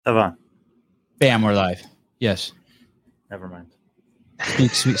Evan. Bam, we're live. Yes. Never mind.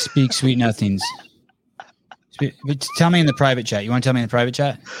 Speak sweet nothings. Tell me in the private chat. You want to tell me in the private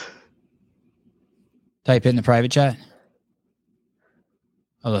chat? Type it in the private chat.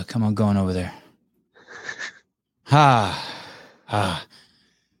 Oh, look, come on, going over there. I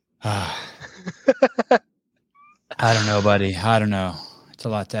don't know, buddy. I don't know. It's a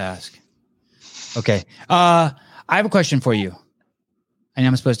lot to ask. Okay. I have a question for you. And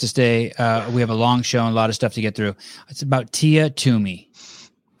I'm supposed to stay. We have a long show and a lot of stuff to get through. It's about Tia Toomey.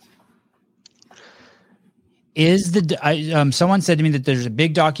 Someone said to me that there's a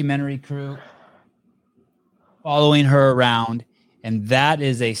big documentary crew following her around, and that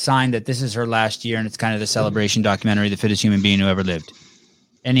is a sign that this is her last year, and it's kind of the celebration documentary, the fittest human being who ever lived.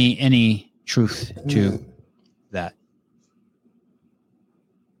 Any truth to that?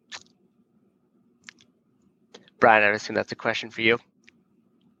 Brian, I assume that's a question for you.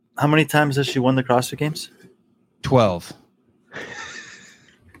 How many times has she won the CrossFit Games? 12.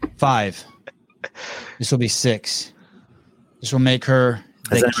 5. This will be 6. This will make her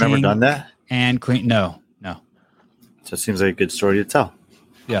Has anyone ever done that? And queen. No. So it seems like a good story to tell.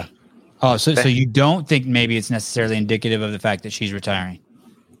 Yeah. Oh, so you don't think maybe it's necessarily indicative of the fact that she's retiring?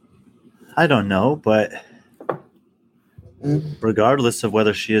 I don't know, but regardless of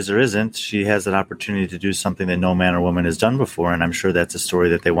whether she is or isn't, she has an opportunity to do something that no man or woman has done before, and I'm sure that's a story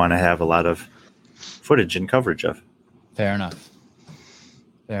that they want to have a lot of footage and coverage of. Fair enough.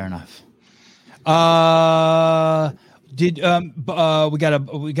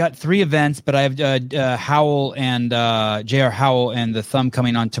 We got 3 events, but I have Howell and J.R. Howell and the Thumb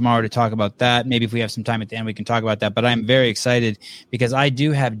coming on tomorrow to talk about that. Maybe if we have some time at the end, we can talk about that. But I'm very excited because I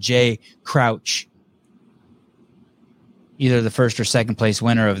do have Jay Crouch, either the first or second place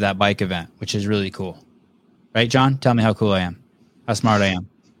winner of that bike event, which is really cool. Right, John? Tell me how cool I am, how smart I am.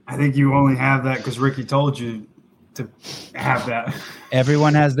 I think you only have that because Ricky told you to have that.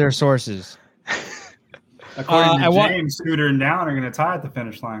 Everyone has their sources. According to James, Tudor and Dallin are going to tie at the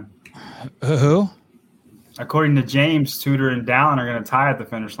finish line. Who? According to James, Tudor and Dallin are going to tie at the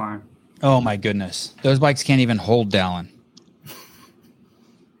finish line. Oh, my goodness. Those bikes can't even hold Dallin.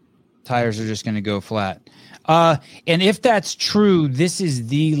 Tires are just going to go flat. And if that's true, this is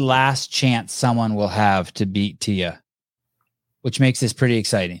the last chance someone will have to beat Tia, which makes this pretty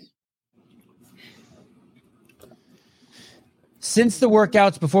exciting. Since the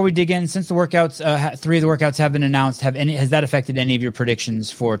workouts, before we dig in, 3 of the workouts have been announced. Has that affected any of your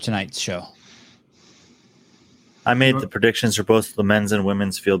predictions for tonight's show? I made the predictions for both the men's and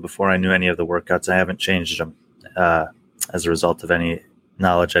women's field before I knew any of the workouts. I haven't changed them as a result of any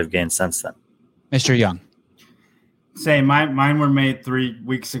knowledge I've gained since then. Mr. Young. Same. Mine were made 3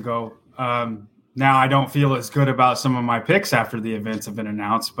 weeks ago. Now I don't feel as good about some of my picks after the events have been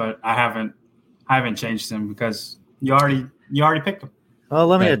announced, but I haven't changed them because you already picked them. Well,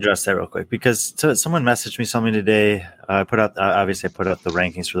 let me address that real quick because someone messaged me something today. I put out the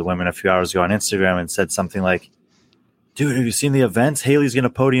rankings for the women a few hours ago on Instagram and said something like, "Dude, have you seen the events? Haley's going to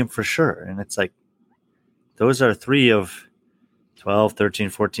podium for sure." And it's like, those are 3 of 12, 13,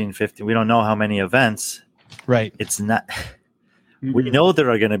 14, 15. We don't know how many events. Right. It's not. We know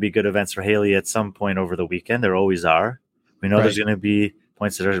there are going to be good events for Haley at some point over the weekend. There always are. We know there's going to be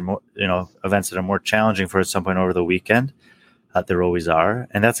points that are more, events that are more challenging for at some point over the weekend. There always are.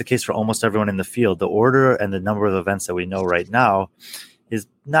 And that's the case for almost everyone in the field. The order and the number of events that we know right now is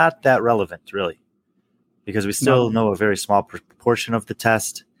not that relevant, really, because we still know a very small proportion of the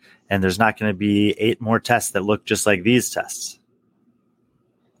test. And there's not going to be 8 more tests that look just like these tests.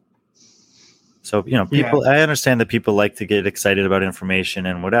 So, people, I understand that people like to get excited about information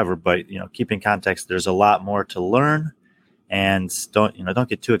and whatever, but, keep in context, there's a lot more to learn, and don't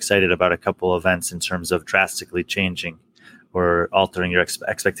get too excited about a couple events in terms of drastically changing or altering your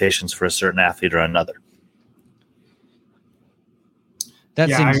expectations for a certain athlete or another. That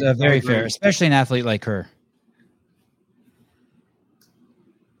seems very fair, especially an athlete like her.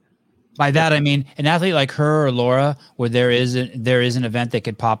 By that, I mean an athlete like her or Laura, where there is an event that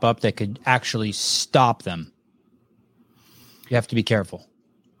could pop up that could actually stop them. You have to be careful.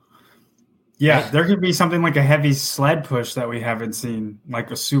 Yeah, there could be something like a heavy sled push that we haven't seen, like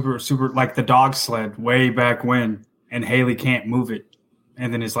a super, like the dog sled way back when, and Haley can't move it,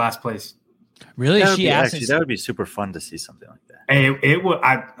 and then his last place. Really? That would be super fun to see something like that. Hey, it would.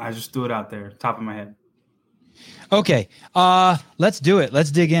 I just threw it out there, top of my head. Okay, let's do it.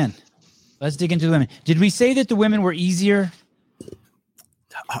 Let's dig in. Let's dig into the women. Did we say that the women were easier?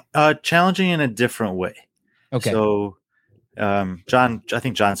 Challenging in a different way. Okay. So, I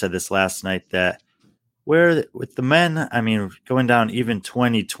think John said this last night that Where with the men, I mean, going down even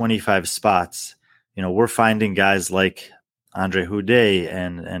 20, 25 spots, we're finding guys like Andre Houdet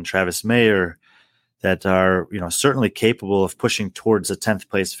and Travis Mayer that are, certainly capable of pushing towards a 10th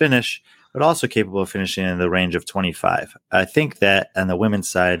place finish, but also capable of finishing in the range of 25. I think that on the women's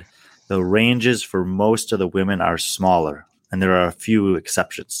side, the ranges for most of the women are smaller, and there are a few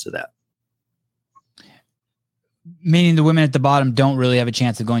exceptions to that. Meaning the women at the bottom don't really have a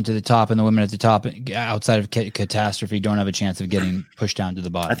chance of going to the top, and the women at the top, outside of catastrophe, don't have a chance of getting pushed down to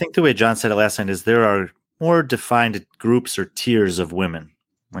the bottom. I think the way John said it last night is there are more defined groups or tiers of women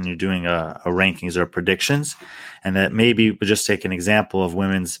when you're doing a rankings or predictions, and that maybe we'll just take an example of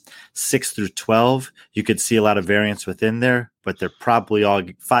women's 6 through 12. You could see a lot of variance within there, but they're probably all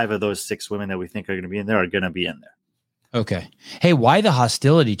 5 of those 6 women that we think are going to be in there are going to be in there. Okay. Hey, why the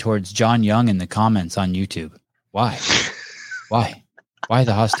hostility towards John Young in the comments on YouTube? Why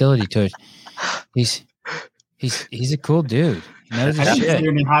the hostility to it? He's a cool dude. He knows his I shit. didn't see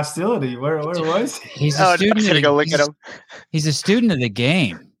any hostility. Where was he? He's a student. I'm go look at him. He's a student of the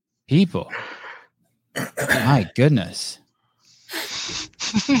game. People. My goodness.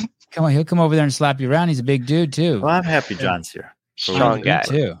 Come on, he'll come over there and slap you around. He's a big dude too. Well, I'm happy John's here. Strong guy.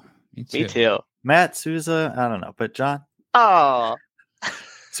 Me too. Me too. Matt, Souza, I don't know, but John. Oh,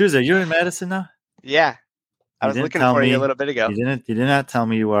 Souza, you're in Madison now? yeah. I was looking for you a little bit ago. You did not tell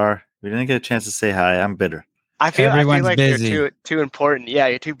me you are. We didn't get a chance to say hi. I'm bitter. I feel like busy. you're too important. Yeah,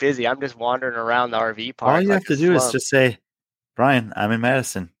 you're too busy. I'm just wandering around the RV park. All you have to do is just say, Brian, I'm in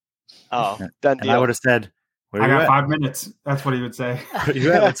Madison. Oh, done deal. And I would have said, where I you got at? 5 minutes. That's what he would say. Where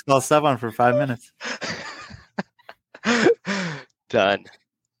you at? Let's call Sevan for 5 minutes. Done.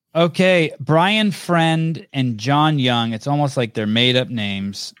 Okay, Brian Friend and John Young. It's almost like they're made up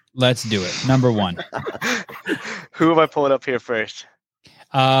names. Let's do it. Number 1. Who am I pulling up here first?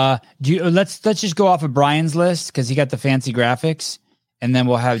 Let's just go off of Brian's list because he got the fancy graphics, and then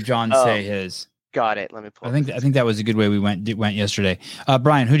we'll have John say his. Got it. Let me pull. I think that was a good way we went yesterday.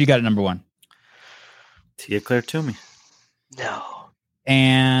 Brian, who do you got at number 1? Tia Claire Toomey. No.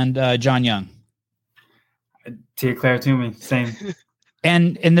 And John Young. Tia Claire Toomey, same.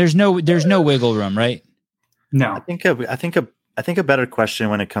 And there's no wiggle room, right? No. I think a better question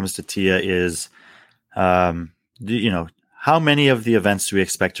when it comes to Tia is, how many of the events do we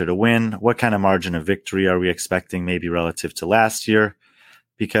expect her to win? What kind of margin of victory are we expecting, maybe relative to last year?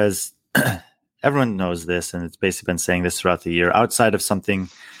 Because everyone knows this, and it's basically been saying this throughout the year. Outside of something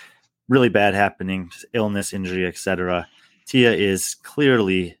really bad happening, illness, injury, etc., Tia is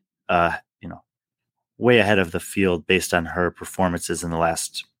clearly, way ahead of the field based on her performances in the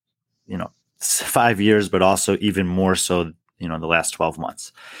last, 5 years, but also even more so, the last 12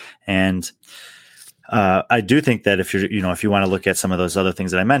 months. And I do think that if you want to look at some of those other things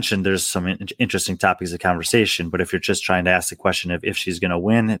that I mentioned, there's some interesting topics of conversation. But if you're just trying to ask the question of if she's going to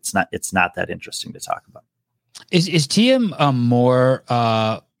win, it's not that interesting to talk about. Is Tia more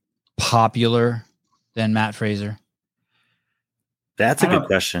popular than Matt Fraser? That's a good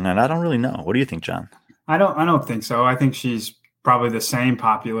question, and I don't really know. What do you think, John? I don't think so. I think she's probably the same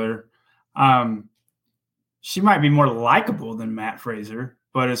popular. She might be more likable than Matt Fraser,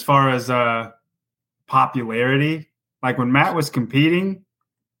 but as far as popularity, like when Matt was competing,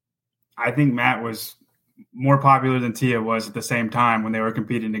 I think Matt was more popular than Tia was at the same time when they were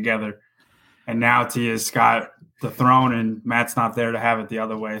competing together. And now Tia's got the throne and Matt's not there to have it the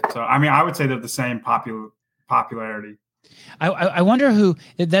other way. So, I mean, I would say they're the same popularity. I wonder who.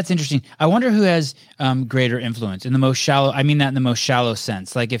 That's interesting. I wonder who has greater influence in the most shallow. I mean that in the most shallow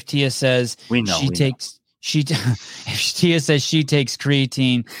sense. Like if Tia says if Tia says she takes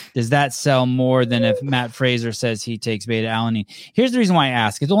creatine, does that sell more than if Matt Fraser says he takes beta alanine? Here's the reason why I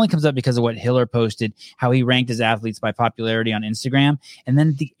ask. It only comes up because of what Hiller posted, how he ranked his athletes by popularity on Instagram, and then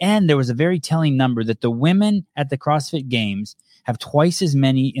at the end there was a very telling number that the women at the CrossFit Games have twice as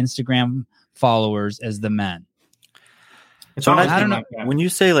many Instagram followers as the men. So I don't know when you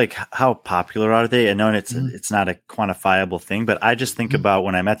say like how popular are they? I know it's not a quantifiable thing, but I just think about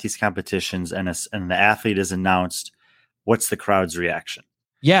when I'm at these competitions and the athlete is announced, what's the crowd's reaction?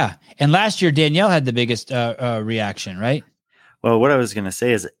 Yeah, and last year Danielle had the biggest reaction, right? Well, what I was going to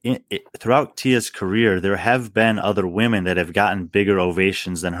say is throughout Tia's career, there have been other women that have gotten bigger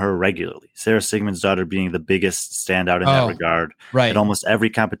ovations than her regularly. Sarah Sigmund's daughter being the biggest standout in that regard. Right. At almost every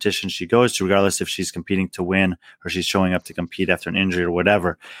competition she goes to, regardless if she's competing to win or she's showing up to compete after an injury or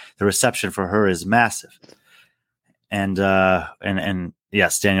whatever, the reception for her is massive. And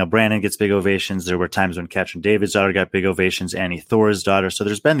yes, Danielle Brandon gets big ovations. There were times when Katrin David's daughter got big ovations, Annie Thor's daughter. So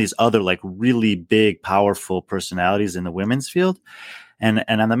there's been these other like really big, powerful personalities in the women's field. And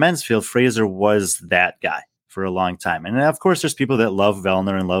on the men's field, Fraser was that guy for a long time. And of course, there's people that love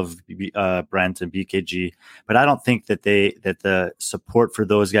Vellner and love Brent and BKG, but I don't think that the support for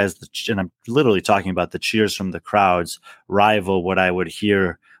those guys, and I'm literally talking about the cheers from the crowds, rival what I would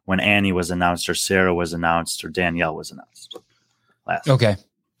hear when Annie was announced or Sarah was announced or Danielle was announced. Okay.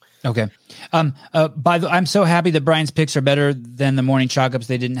 I'm so happy that Brian's picks are better than the morning chalk ups.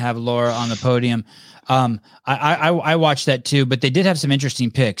 They didn't have Laura on the podium. I watched that too, but they did have some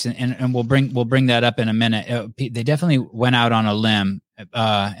interesting picks, and we'll bring that up in a minute. They definitely went out on a limb, and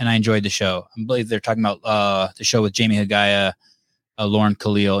I enjoyed the show. I believe they're talking about the show with Jamie Hagaya, Lauren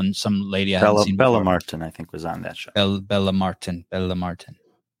Khalil, and some lady I haven't seen before. Bella Martin, I think, was on that show. Bella Martin.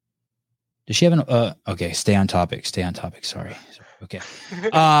 Does she have an? Okay, stay on topic. Sorry. Okay.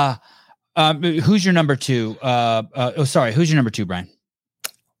 Who's your number two? Who's your number two, Brian?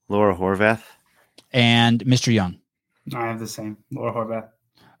 Laura Horvath. And Mr. Young. I have the same. Laura Horvath.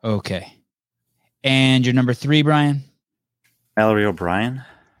 Okay. And your number three, Brian? Mallory O'Brien.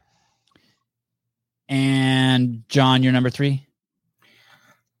 And John, your number three?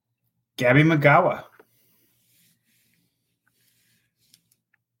 Gabby McGowan.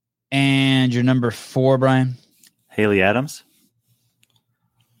 And your number four, Brian? Haley Adams.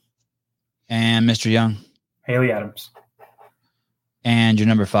 And Mr. Young? Haley Adams. And your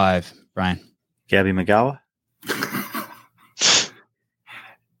number five, Brian? Gabby McGowan.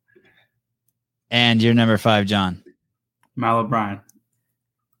 And your number five, John? Mal O'Brien.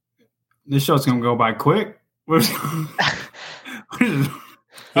 This show's going to go by quick. He's going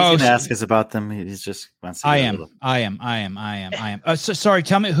to ask us about them. He's just wants to I am. So sorry,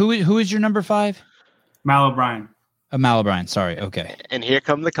 tell me, who is your number five? Mal O'Brien. Mal O'Brien, sorry. Okay. And here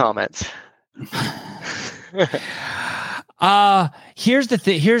come the comments. Here's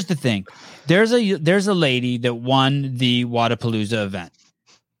the thing. There's a lady that won the Wadapalooza event,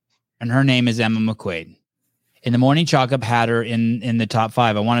 and her name is Emma McQuaid. In the morning chalk up had her in the top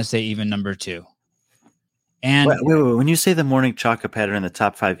five. I want to say even number two. And wait, when you say the morning chalk up had her in the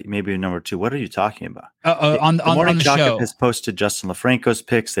top five, maybe number two, what are you talking about? On morning the chalk show up has posted Justin LaFranco's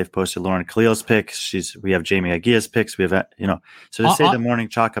picks. They've posted Lauren Khalil's picks. We have Jamie Aguia's picks. We have so to say the morning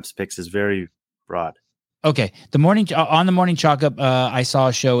chalk up's picks is very broad. Okay, on the morning chalk up, I saw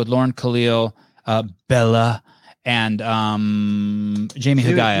a show with Lauren Khalil, Bella, and Jamie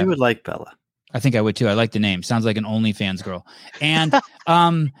Hagaya. You would like Bella. I think I would too. I like the name. Sounds like an OnlyFans girl. And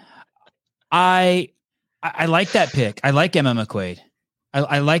I like that pick. I like Emma McQuaid.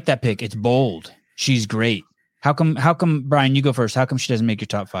 I like that pick. It's bold. She's great. How come, Brian, you go first? How come she doesn't make your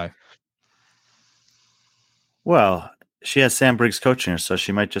top five? Well, she has Sam Briggs coaching her, so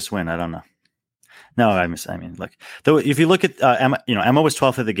she might just win. I don't know. No, I mean, look, though, if you look at Emma, Emma was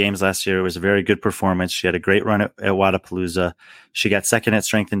 12th at the games last year. It was a very good performance. She had a great run at Wadapalooza. She got second at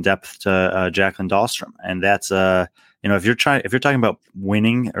strength and depth to Jacqueline Dahlstrom. And that's, if you're talking about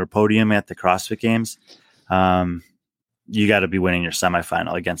winning or podium at the CrossFit games, you got to be winning your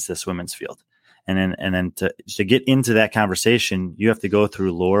semifinal against this women's field. And then to get into that conversation, you have to go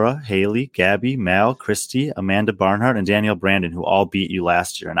through Laura, Haley, Gabby, Mal, Christy, Amanda Barnhart, and Danielle Brandon, who all beat you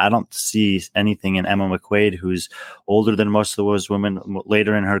last year. And I don't see anything in Emma McQuaid, who's older than most of those women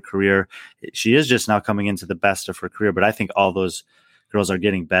later in her career. She is just now coming into the best of her career, but I think all those girls are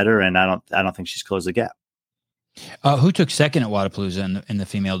getting better, and I don't think she's closed the gap. Who took second at Wadapalooza in the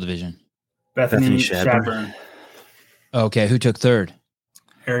female division? Bethany Shadburn. Okay, who took third?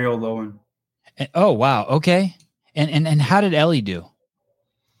 Ariel Lowen. Oh wow, okay. And how did Ellie do?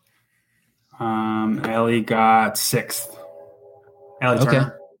 Ellie got sixth. Ellie okay.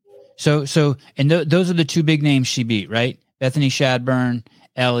 Turner. So those are the two big names she beat, right? Bethany Shadburn,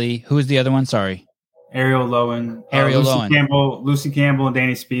 Ellie. Who was the other one? Sorry. Ariel Lowen. Lucy Campbell and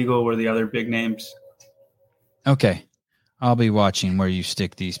Danny Spiegel were the other big names. Okay. I'll be watching where you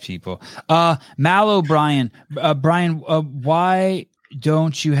stick these people. Mal O'Brien. Brian, why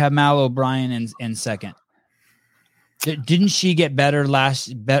don't you have Mal O'Brien in second? Didn't she get better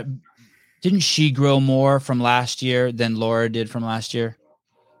didn't she grow more from last year than Laura did from last year?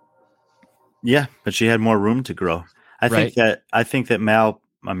 Yeah, but she had more room to grow. I think that Mal,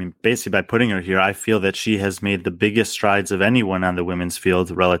 basically by putting her here, I feel that she has made the biggest strides of anyone on the women's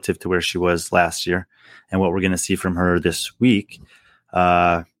field relative to where she was last year and what we're going to see from her this week.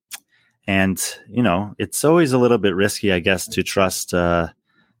 And, it's always a little bit risky, I guess, to trust, the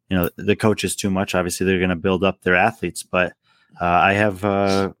coaches too much. Obviously, they're going to build up their athletes, but I have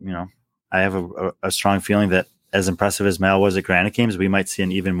a strong feeling that as impressive as Mal was at Granite Games, we might see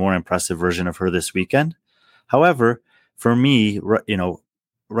an even more impressive version of her this weekend. However, for me,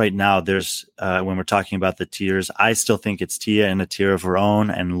 right now, there's when we're talking about the tiers, I still think it's Tia in a tier of her own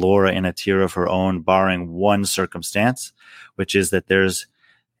and Laura in a tier of her own, barring one circumstance, which is that there's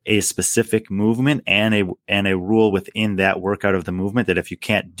a specific movement and a rule within that workout of the movement that if you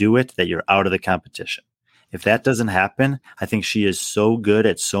can't do it, that you're out of the competition. If that doesn't happen, I think she is so good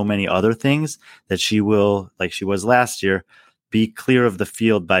at so many other things that she will, like she was last year, be clear of the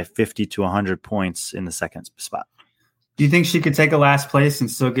field by 50 to 100 points in the second spot. Do you think she could take a last place and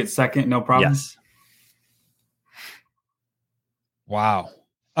still get second? No problem. Yes. Wow.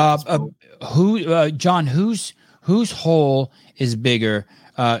 John, whose hole is bigger?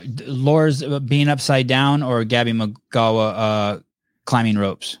 Laura's being upside down or Gabby McGawa climbing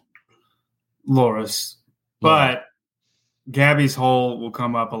ropes? Laura's. But Gabby's hole will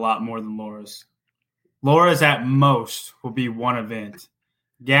come up a lot more than Laura's. Laura's at most will be one event.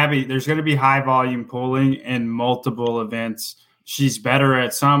 Gabby, there's going to be high volume pulling in multiple events. She's better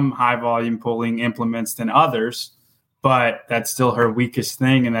at some high volume pulling implements than others, but that's still her weakest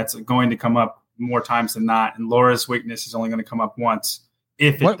thing, and that's going to come up more times than not. And Laura's weakness is only going to come up once,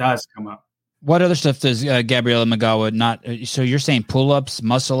 if it does come up. What other stuff does Gabriella McGawa not? So you're saying pull-ups,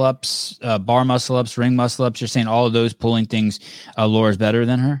 muscle-ups, bar muscle-ups, ring muscle-ups. You're saying all of those pulling things, Laura's better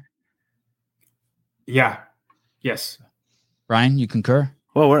than her? Yeah. Yes. Brian, you concur?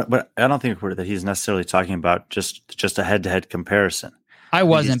 Well, but I don't think that he's necessarily talking about just a head-to-head comparison. I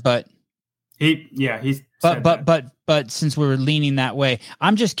wasn't, but But since we're leaning that way,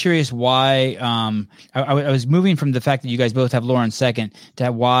 I'm just curious why. I was moving from the fact that you guys both have Lauren second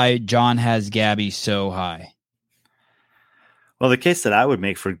to why John has Gabby so high. Well, the case that I would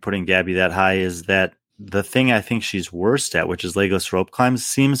make for putting Gabby that high is that the thing I think she's worst at, which is legless rope climbs,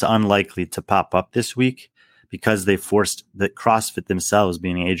 seems unlikely to pop up this week because they forced the CrossFit themselves,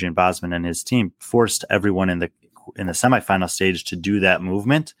 being Adrian Bosman and his team, forced everyone in the semifinal stage to do that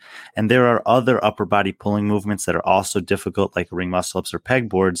movement. And there are other upper body pulling movements that are also difficult, like ring muscle ups or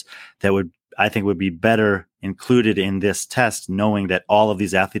pegboards, that I think would be better included in this test, knowing that all of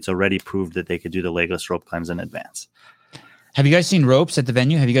these athletes already proved that they could do the legless rope climbs in advance. Have you guys seen ropes at the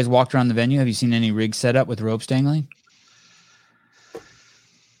venue? Have you guys walked around the venue? Have you seen any rigs set up with ropes dangling?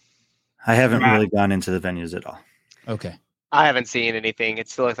 I haven't really gone into the venues at all. Okay. I haven't seen anything. It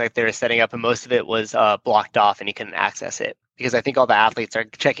still looked like they were setting up, and most of it was blocked off, and you couldn't access it because I think all the athletes are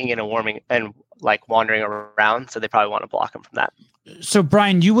checking in and warming and like wandering around, so they probably want to block them from that. So,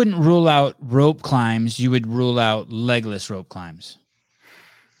 Brian, you wouldn't rule out rope climbs; you would rule out legless rope climbs.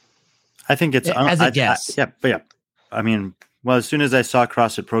 I think it's as a guess. I mean, well, as soon as I saw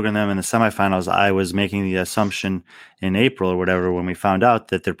CrossFit program them in the semifinals, I was making the assumption in April or whatever when we found out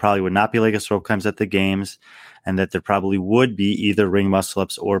that there probably would not be legless rope climbs at the games, and that there probably would be either ring muscle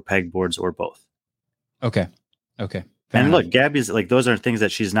ups or pegboards or both. Okay. And look, Gabby's like, those are things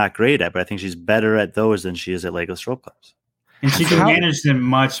that she's not great at, but I think she's better at those than she is at legless rope climbs. And she can manage them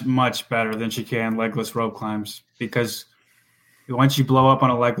much, much better than she can legless rope climbs, because once you blow up on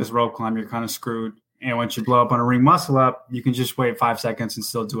a legless rope climb, you're kind of screwed. And once you blow up on a ring muscle up, you can just wait 5 seconds and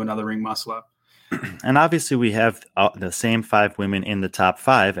still do another ring muscle up. And obviously we have the same 5 women in the top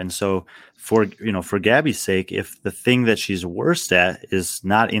 5. And so for Gabby's sake, if the thing that she's worst at is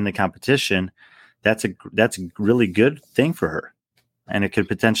not in the competition, that's a really good thing for her. And it could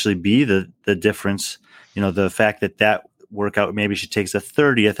potentially be the difference, the fact that workout, maybe she takes a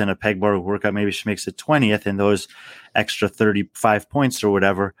 30th, and a pegboard workout, maybe she makes a 20th, and those extra 35 points or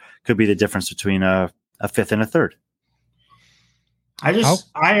whatever could be the difference between a 5th and a 3rd.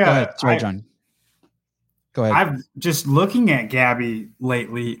 Sorry, John. Go ahead. I've just looking at Gabby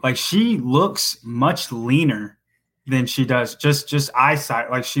lately, like she looks much leaner than she does. Just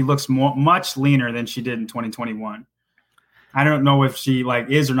eyesight, like she looks much leaner than she did in 2021. I don't know if she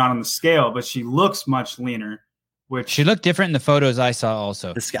is or not on the scale, but she looks much leaner. Which she looked different in the photos I saw.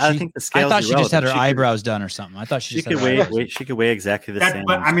 Also, I think the scale. I thought she just had her eyebrows done or something. I thought she could weigh. She could weigh exactly the same.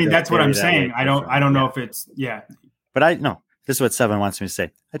 But I mean, that's what I'm saying. I don't know if it's But I know. This is what Seven wants me to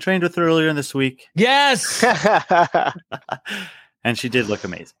say. I trained with her earlier this week. Yes. And she did look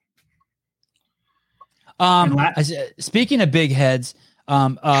amazing. Speaking of big heads,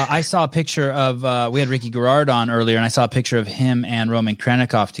 I saw a picture of, we had Ricky Garrard on earlier, and I saw a picture of him and Roman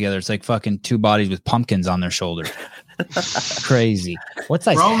Krennikov together. It's like fucking 2 bodies with pumpkins on their shoulders. Crazy. What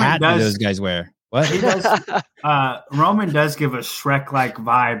size hat do those guys wear? What? He does, Roman does give a Shrek-like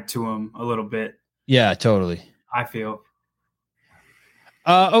vibe to him a little bit. Yeah, totally. I feel.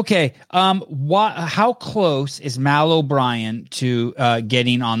 Okay. How close is Mal O'Brien to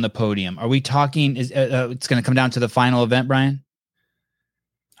getting on the podium? Are we talking? It's going to come down to the final event, Brian?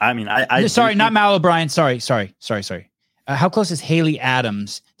 I mean, sorry, not Mal O'Brien. Sorry. how close is Haley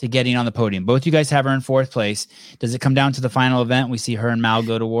Adams to getting on the podium? Both you guys have her in 4th place. Does it come down to the final event? We see her and Mal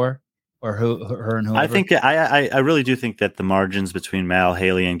go to war, or her and whoever? I think I really do think that the margins between Mal,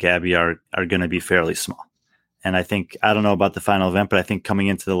 Haley, and Gabby are going to be fairly small. And I think, I don't know about the final event, but I think coming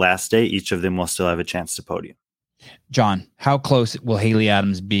into the last day, each of them will still have a chance to podium. John, how close will Haley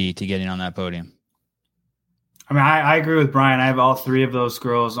Adams be to getting on that podium? I mean, I agree with Brian. I have all 3 of those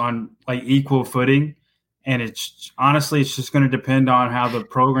girls on like equal footing. And it's honestly, it's just going to depend on how the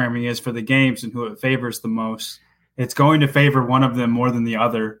programming is for the games and who it favors the most. It's going to favor one of them more than the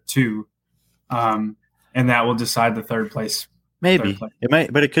other 2. And that will decide the 3rd place. Maybe it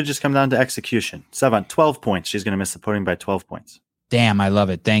might, but it could just come down to execution. 12 points. She's going to miss the podium by 12 points. Damn, I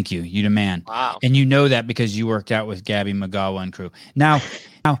love it. Thank you. You the man. Wow. And you know that because you worked out with Gabby McGawa and crew. Now,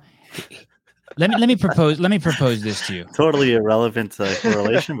 let me propose this to you. Totally irrelevant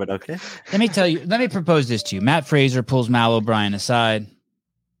correlation, but okay. Let me propose this to you. Matt Fraser pulls Mal O'Brien aside.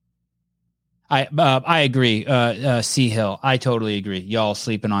 I agree. C Hill. I totally agree. Y'all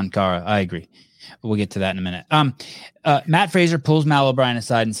sleeping on Cara. I agree. We'll get to that in a minute. Matt Fraser pulls Mal O'Brien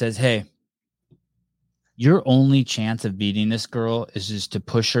aside and says, "Hey, your only chance of beating this girl is just to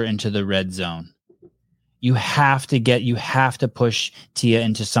push her into the red zone. You have to push Tia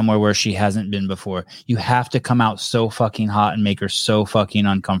into somewhere where she hasn't been before. You have to come out so fucking hot and make her so fucking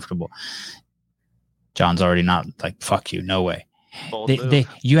uncomfortable." John's already not like, fuck you. No way.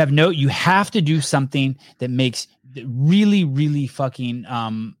 You have to do something that makes really, really fucking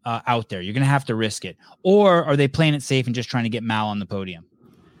out there. You're going to have to risk it. Or are they playing it safe and just trying to get Mal on the podium?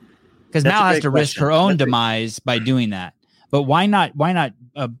 Because Mal has to risk her own demise by doing that. But why not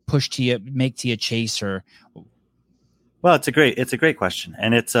push Tia, make Tia chase her? Well, it's a great question.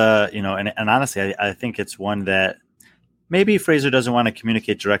 And it's, and honestly, I think it's one that maybe Fraser doesn't want to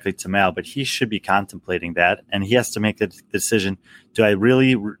communicate directly to Mal, but he should be contemplating that. And he has to make the decision. Do I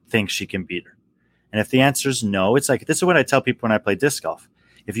really think she can beat her? And if the answer is no, it's like, this is what I tell people when I play disc golf.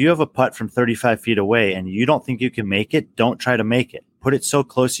 If you have a putt from 35 feet away and you don't think you can make it, don't try to make it. Put it so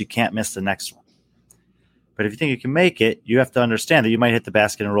close you can't miss the next one. But if you think you can make it, you have to understand that you might hit the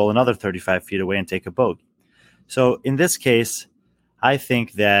basket and roll another 35 feet away and take a bogey. So in this case, I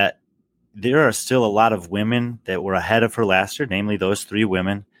think that there are still a lot of women that were ahead of her last year, namely those 3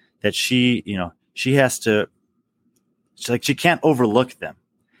 women, that she has to, she can't overlook them.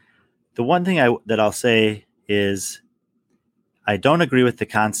 The one thing that I'll say is I don't agree with the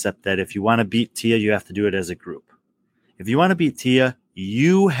concept that if you want to beat Tia, you have to do it as a group. If you want to beat Tia,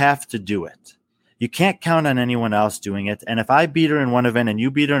 you have to do it. You can't count on anyone else doing it. And if I beat her in one event and you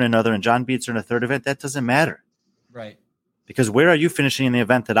beat her in another and John beats her in a third event, that doesn't matter. Right. Because where are you finishing in the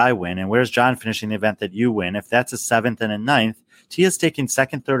event that I win? And where's John finishing the event that you win? If that's a 7th and a 9th, Tia's taking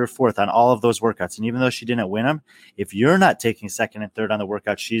 2nd, 3rd, or 4th on all of those workouts. And even though she didn't win them, if you're not taking 2nd and 3rd on the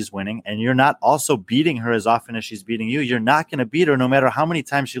workout she's winning, and you're not also beating her as often as she's beating you, you're not going to beat her no matter how many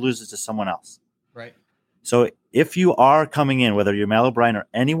times she loses to someone else. Right. So if you are coming in, whether you're Mal O'Brien or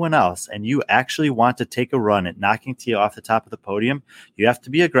anyone else, and you actually want to take a run at knocking Tia off the top of the podium, you have to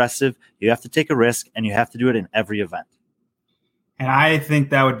be aggressive, you have to take a risk, and you have to do it in every event. And I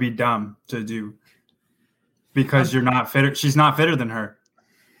think that would be dumb to do because you're not fitter. She's not fitter than her.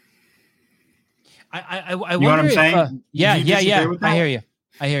 I you know what I'm saying? Yeah. I hear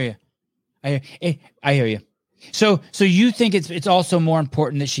you. So you think it's also more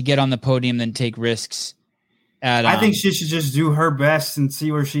important that she get on the podium than take risks? I think she should just do her best and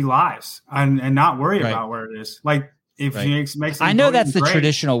see where she lies and not worry about where it is. Like if she makes I know that's the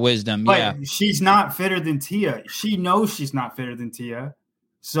traditional wisdom. But yeah, she's not fitter than Tia. She knows she's not fitter than Tia.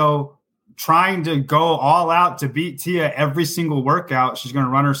 So trying to go all out to beat Tia every single workout, she's going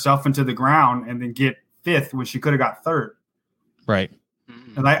to run herself into the ground and then get 5th when she could have got 3rd. Right.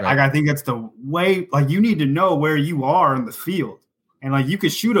 And I think that's the way. Like you need to know where you are in the field. And like you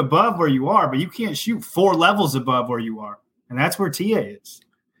could shoot above where you are, but you can't shoot 4 levels above where you are. And that's where Tia is.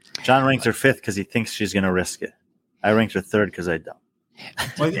 John ranked her 5th because he thinks she's going to risk it. I ranked her 3rd because I don't.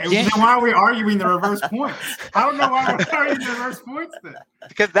 Well, then why are we arguing the reverse points? I don't know why we're arguing the reverse points then.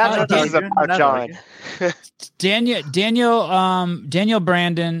 Because that's what this is about, John. Daniel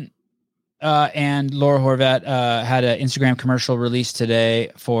Brandon and Laura Horvat had an Instagram commercial released today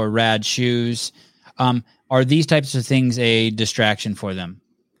for Rad Shoes. Are these types of things a distraction for them?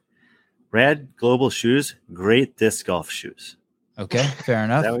 Rad Global Shoes, great disc golf shoes. Okay, fair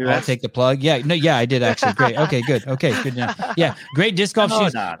enough. I'll take the plug. Yeah, I did actually. Great. Okay, good. Yeah, great disc golf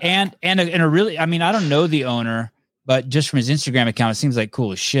shoes. No. And a really, I mean, I don't know the owner, but just from his Instagram account, it seems like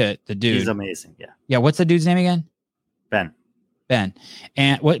cool as shit. The dude, he's amazing. Yeah. Yeah. What's the dude's name again? Ben.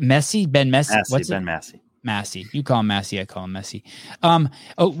 And what? Messi? Ben Messi. Ben Massey. Massey. You call him Massey. I call him Messi.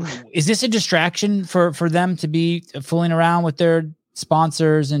 Is this a distraction for them to be fooling around with their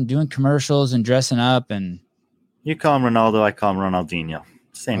sponsors and doing commercials and dressing up? And you call him Ronaldo, I call him Ronaldinho.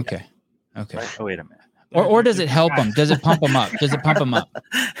 Same. Okay. Guy. Okay. Oh, wait a minute. Or does it help them? Does it pump them up? Does it pump them up?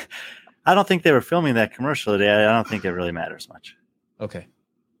 I don't think they were filming that commercial today. I don't think it really matters much. Okay.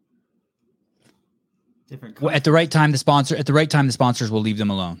 Different. At the right time, the sponsors will leave them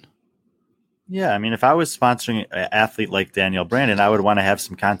alone. Yeah, I mean, if I was sponsoring an athlete like Danielle Brandon, I would want to have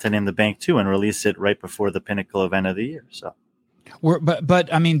some content in the bank too and release it right before the pinnacle event of the year. So,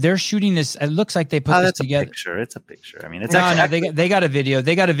 but I mean, they're shooting this. It looks like they put this together. It's a picture. I mean, it's they got a video.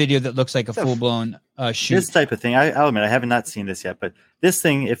 They got a video that looks like a full blown shoot. This type of thing. I'll admit, I have not seen this yet, but this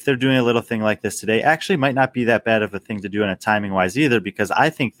thing, if they're doing a little thing like this today, actually might not be that bad of a thing to do in a timing wise either, because I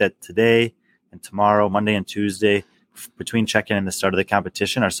think that today and tomorrow, Monday and Tuesday, between check-in and the start of the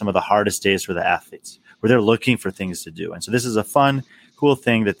competition, are some of the hardest days for the athletes, where they're looking for things to do. And so this is a fun, cool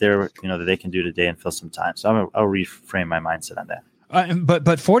thing that that they can do today and fill some time. So I'll reframe my mindset on that.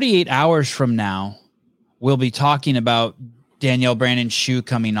 But 48 hours from now, we'll be talking about Danielle Brandon's shoe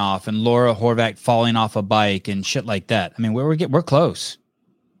coming off and Laura Horvath falling off a bike and shit like that. I mean, we're close.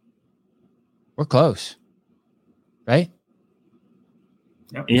 We're close, right?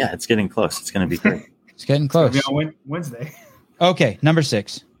 Yep. Yeah, it's getting close. It's going to be great. It's getting close. It's on Wednesday. Okay, number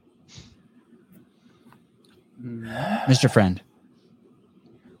 6. Mr. Friend.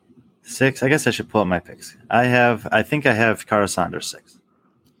 6. I guess I should pull up my picks. I think I have Cara Saunders 6.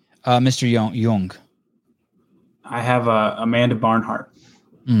 Mr. Young. I have Amanda Barnhart.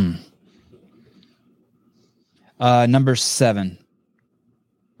 Number 7.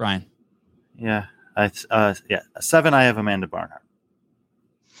 Brian. Yeah. 7. I have Amanda Barnhart.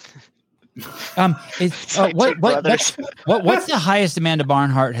 What's the highest Amanda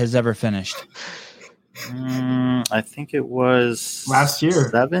Barnhart has ever finished? I think it was last year.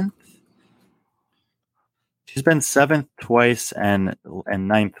 7th. She's been 7th twice and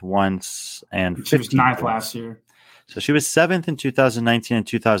 9th once, and she was 9th last year. So she was 7th in 2019 and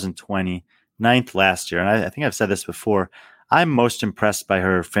 2020, 9th last year. And I think I've said this before. I'm most impressed by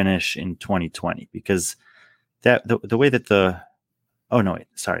her finish in 2020 because the way that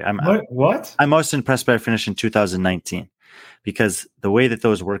I'm most impressed by her finish in 2019 because the way that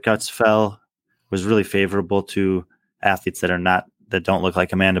those workouts fell was really favorable to athletes that don't look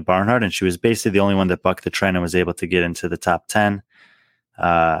like Amanda Barnhart. And she was basically the only one that bucked the trend and was able to get into the top 10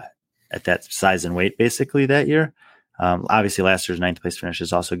 at that size and weight basically that year. Obviously last year's 9th place finish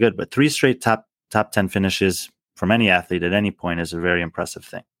is also good, but 3 straight top 10 finishes from any athlete at any point is a very impressive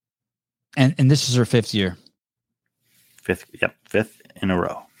thing. And this is her 5th year. 5th in a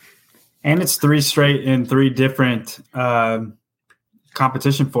row. And it's 3 straight in 3 different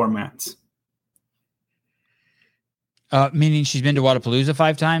competition formats. Meaning she's been to Wadapalooza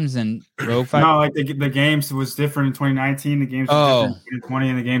 5 times and Rogue 5? No, like the games was different in 2019. The games was different in 2020,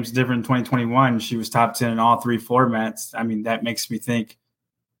 and the games was different in 2021. She was top 10 in all 3 formats. I mean, that makes me think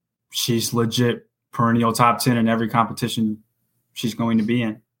she's legit perennial top 10 in every competition she's going to be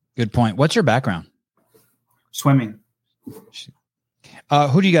in. Good point. What's her background? Swimming.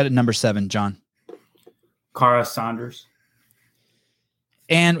 Who do you got at number 7, John? Cara Saunders.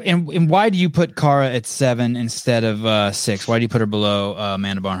 And why do you put Cara at 7 instead of 6? Why do you put her below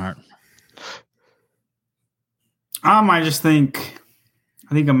Amanda Barnhart? I think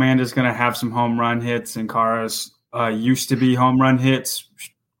Amanda's going to have some home run hits, and Cara's used to be home run hits.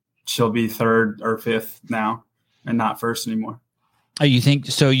 She'll be 3rd or 5th now, and not 1st anymore. Oh, you think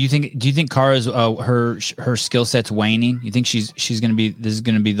so? Do you think Cara's her skill set's waning? You think this is going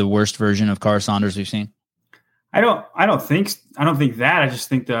to be the worst version of Cara Saunders we've seen? I don't think that. I just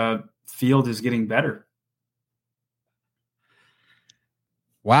think the field is getting better.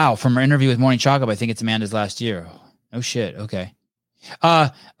 Wow. From her interview with Morning Chalk Up, I think it's Amanda's last year. Oh shit. Okay.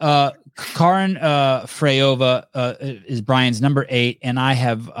 Karin Freyova is Brian's number 8. And I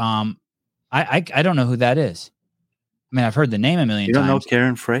have, I don't know who that is. I mean, I've heard the name a million times. You don't know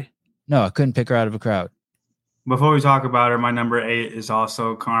Karen Frey? No, I couldn't pick her out of a crowd. Before we talk about her, my number 8 is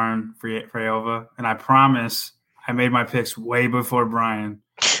also Karin Freyova. And I promise I made my picks way before Brian.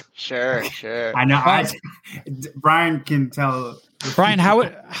 Sure. I know. Brian can tell. Brian, how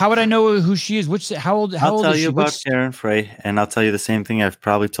would I know who she is? How old is she? I'll tell you about Karen Frey, and I'll tell you the same thing I've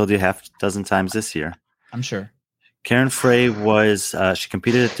probably told you half a dozen times this year. I'm sure. Karen Frey was she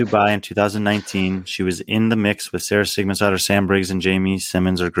competed at Dubai in 2019. She was in the mix with Sarah Sigmundsdottir, Sam Briggs, and Jamie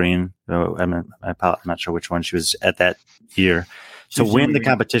Simmons or Green. I'm not sure which one she was at that year. To win the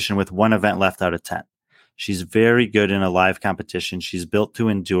competition with 1 event left out of 10. She's very good in a live competition. She's built to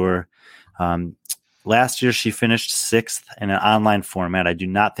endure. last year she finished 6th in an online format. I do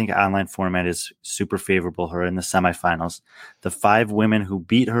not think online format is super favorable her in the semifinals. The 5 women who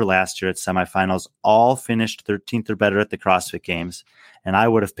beat her last year at semifinals all finished 13th or better at the CrossFit Games. And I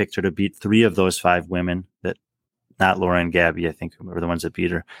would have picked her to beat 3 of those 5 women, that not Laura and Gabby, I think, were the ones that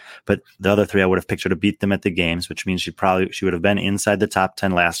beat her. But the other 3, I would have picked her to beat them at the games, which means she would have been inside the top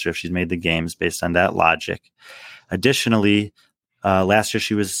 10 last year if she's made the games based on that logic. Additionally, last year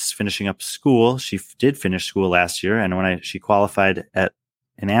she was finishing up school. She did finish school last year. And when she qualified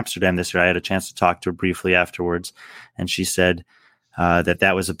in Amsterdam this year, I had a chance to talk to her briefly afterwards. And she said,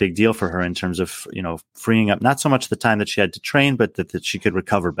 that was a big deal for her in terms of, freeing up not so much the time that she had to train, but that she could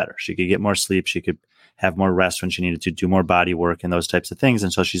recover better. She could get more sleep. She could have more rest when she needed to do more body work and those types of things.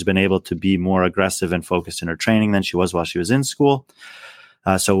 And so she's been able to be more aggressive and focused in her training than she was while she was in school.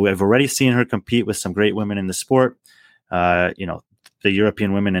 So we've already seen her compete with some great women in the sport. The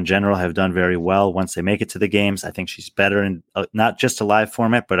European women in general have done very well once they make it to the games. I think she's better in not just a live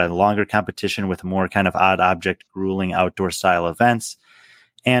format, but a longer competition with more kind of odd object, grueling outdoor style events.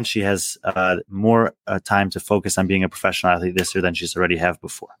 And she has more time to focus on being a professional athlete this year than she's already has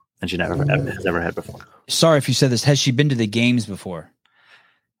ever had before. Sorry if you said this. Has she been to the games before?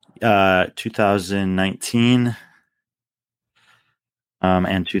 2019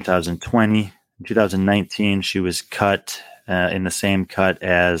 and 2020. In 2019, she was cut in the same cut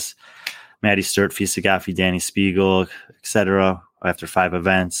as Maddie Sturt, Fisa Gaffi, Danny Spiegel, etc. After 5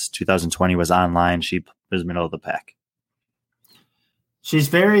 events, 2020 was online. She was middle of the pack. She's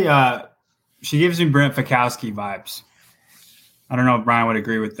very, she gives me Brent Fikowski vibes. I don't know if Brian would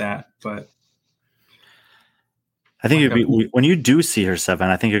agree with that, but I think when you do see her, Seven,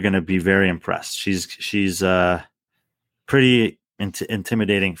 I think you're going to be very impressed. She's pretty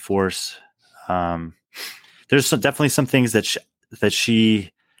intimidating force. There's definitely some things that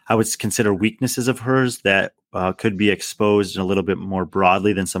she I would consider weaknesses of hers that could be exposed a little bit more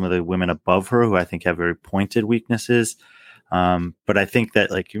broadly than some of the women above her, who I think have very pointed weaknesses. But I think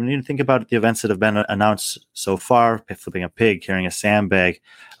that, like, you need to think about the events that have been announced so far: flipping a pig, carrying a sandbag,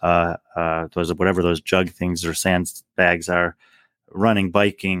 whatever those jug things or sandbags are, running,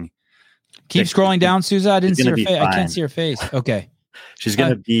 biking. Keep scrolling down, Suza. I didn't see her face. I can't see her face. Okay. She's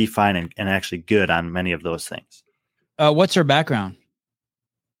going to be fine and actually good on many of those things. What's her background?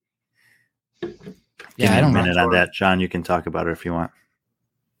 Yeah, I don't know. On that, John, you can talk about her if you want.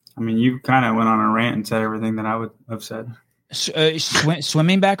 I mean, you kind of went on a rant and said everything that I would have said.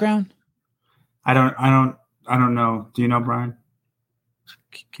 Swimming background? I don't know. Do you know, Brian?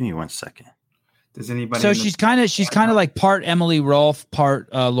 Give me 1 second. Does anybody? So she's kind of like part Emily Rolfe,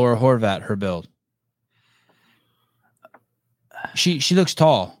 part Laura Horvat. Her build. She looks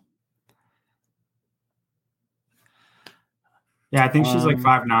tall. Yeah, I think she's like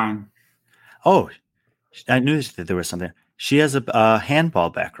 5'9". Oh, I knew that there was something. She has a handball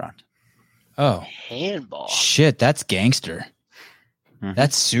background. Oh, handball. Shit, that's gangster. Mm-hmm.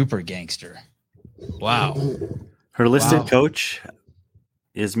 That's super gangster. Wow. Her listed coach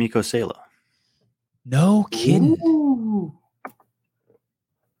is Miko Salo. No kidding. Ooh.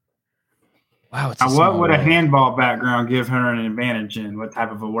 Wow. Now, what would a handball background give her an advantage in? What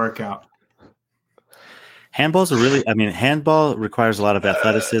type of a workout? Handball requires a lot of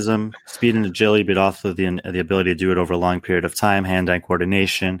athleticism, speed and agility, but also the ability to do it over a long period of time, hand-eye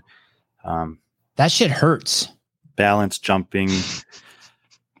coordination. That shit hurts. Balance, jumping.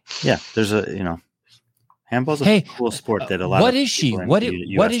 Yeah, there's handball's a cool sport that a lot what of is she? people What in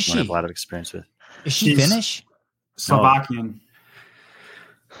the what US is don't she? have a lot of experience with. Is she Finnish? Slovakian.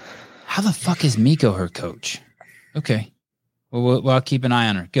 How the fuck is Miko her coach? Okay. Well, I'll keep an eye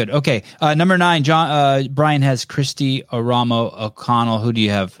on her. Good. Okay. Number 9, John. Brian has Christy Aramo O'Connell. Who do you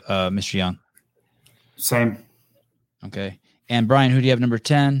have, Mr. Young? Same. Okay. And Brian, who do you have number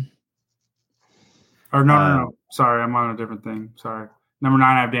 10? Or no. Sorry, I'm on a different thing. Sorry. Number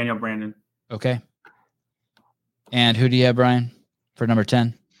 9, I have Daniel Brandon. Okay. And who do you have, Brian, for number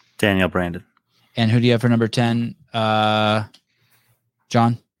 10? Danielle Brandon. And who do you have for number 10? John?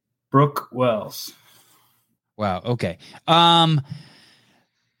 Brooke Wells. Wow. Okay. How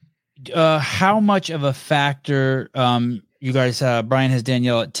much of a factor, you guys, Brian has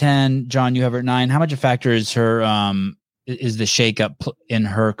Danielle at 10, John, you have her at 9. How much a factor is her, is the shakeup in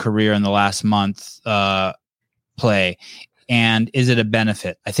her career in the last month, play? And is it a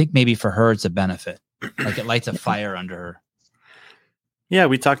benefit? I think maybe for her, it's a benefit. Like it lights a fire under her. Yeah,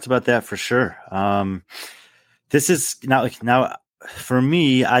 we talked about that for sure. This is now for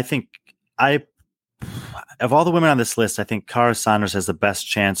me, I think of all the women on this list, I think Cara Saunders has the best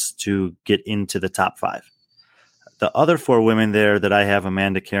chance to get into the top 5. the other 4 women there that I have,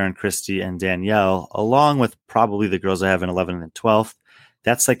 Amanda, Karen, Christy, and Danielle, along with probably the girls I have in 11th and 12th,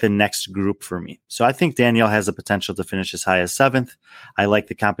 that's like the next group for me. So I think Danielle has the potential to finish as high as 7th. I like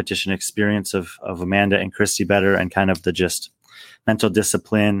the competition experience of Amanda and Christy better, and kind of the just mental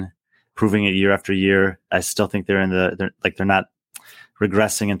discipline, proving it year after year. I still think they're not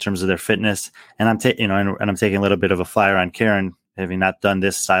regressing in terms of their fitness. And I'm taking a little bit of a flyer on Karen, having not done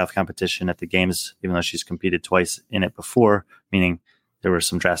this style of competition at the games, even though she's competed twice in it before, meaning there were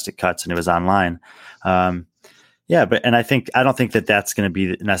some drastic cuts and it was online. I don't think that that's going to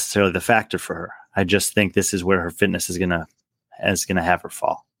be necessarily the factor for her. I just think this is where her fitness is going to have her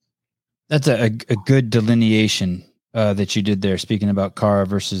fall. That's a good delineation that you did there, speaking about Cara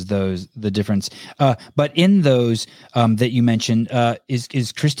versus the difference. But in those that you mentioned,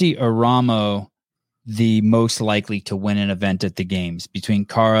 is Christy Aramo the most likely to win an event at the games between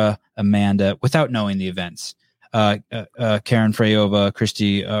Cara, Amanda, without knowing the events? Karen Freyova,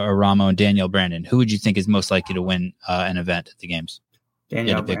 Christy Aramo, and Danielle Brandon. Who would you think is most likely to win an event at the games?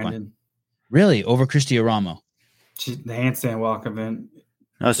 Danielle Brandon. Really? Over Christy Aramo? The handstand walk event.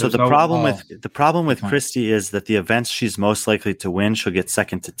 No, so the problem with Christy is that the events she's most likely to win, she'll get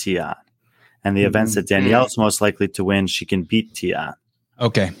second to Tia on. And the events that Danielle's most likely to win, she can beat Tia on.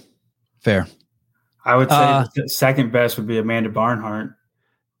 Okay. Fair. I would say the second best would be Amanda Barnhart.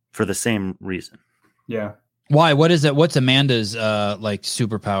 For the same reason. Yeah. Why? What is it? What's Amanda's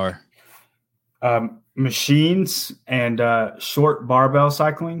superpower? Machines and short barbell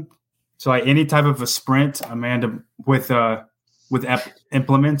cycling. So like any type of a sprint, Amanda with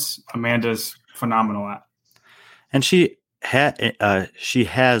implements, Amanda's phenomenal at. And she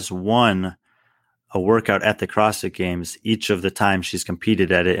has won a workout at the CrossFit Games each of the times she's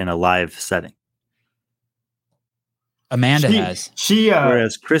competed at it in a live setting. Amanda has.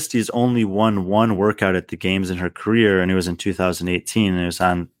 Whereas Christy's only won one workout at the games in her career, and it was in 2018, and it was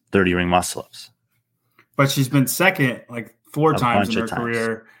on 30 ring muscle ups. But she's been second like 4 times in her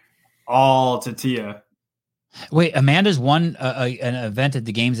career, all to Tia. Wait, Amanda's won an event at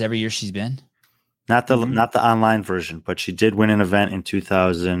the games every year she's been? Not the online version, but she did win an event in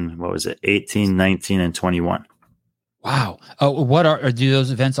 18, 19, and 21. Wow. Do those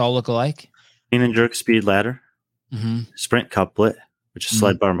events all look alike? Clean and jerk speed ladder. Sprint couplet, which is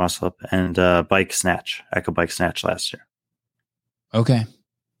sled bar muscle up, and bike snatch, echo bike snatch last year. Okay,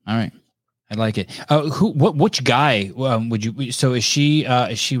 all right, I like it. Which guy would you? So is she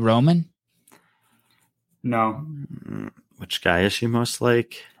Roman? No. Which guy is she most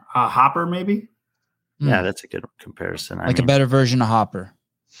like? Hopper, maybe. Yeah, that's a good comparison. A better version of Hopper.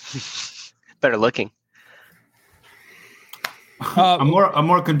 Better looking. A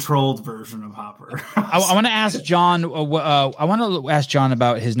more controlled version of Hopper. I want to ask John. I want to ask John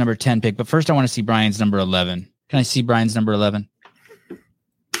about his number 10 pick, but first I want to see Brian's number 11. Can I see Brian's number 11?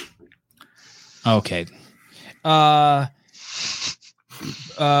 Okay. How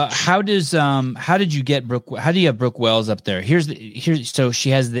did you get Brooke? How do you have Brooke Wells up there? So she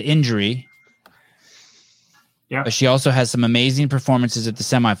has the injury. Yeah. But she also has some amazing performances at the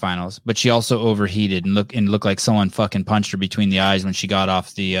semifinals, but she also overheated and looked like someone fucking punched her between the eyes when she got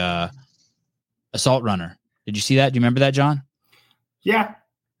off the assault runner. Did you see that? Do you remember that, John? Yeah.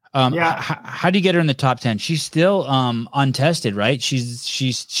 How do you get her in the top 10? She's still untested, right?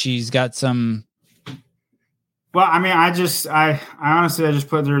 She's got some. Well, I mean, I honestly just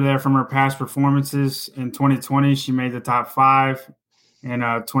put her there from her past performances. In 2020, she made the top 5. In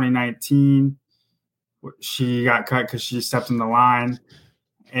 2019, she got cut because she stepped in the line.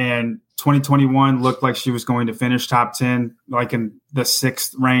 And 2021 looked like she was going to finish top 10, like in the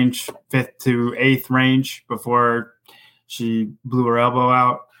 6th range, 5th to 8th range before she blew her elbow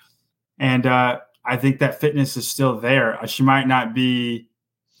out. And I think that fitness is still there. She might not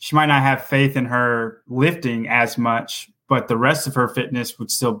have faith in her lifting as much, but the rest of her fitness would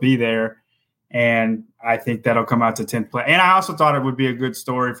still be there. And I think that'll come out to 10th place. And I also thought it would be a good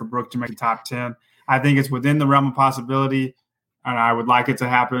story for Brooke to make the top 10. I think it's within the realm of possibility, and I would like it to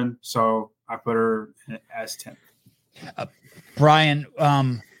happen. So I put her as 10th. Brian,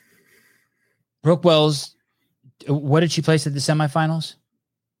 Brooke Wells, what did she place at the semifinals?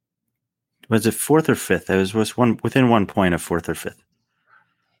 Was it 4th or 5th? It was within 1 point of 4th or 5th.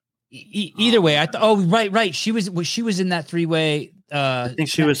 Either way, I thought. Oh, right. She was in that 3-way. I think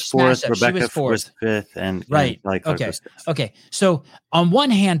she was 4th. Rebecca was 5th, and right. And okay. So on one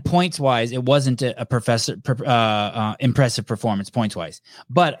hand, points wise, it wasn't a impressive performance points wise,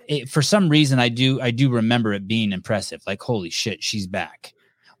 but for some reason, I do remember it being impressive. Like, holy shit, she's back.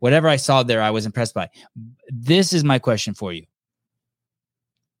 Whatever I saw there, I was impressed by. This is my question for you.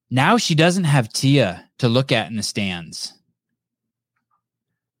 Now she doesn't have Tia to look at in the stands.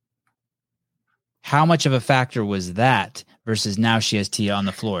 How much of a factor was that versus now she has Tia on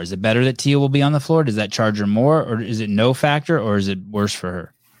the floor? Is it better that Tia will be on the floor? Does that charge her more, or is it no factor, or is it worse for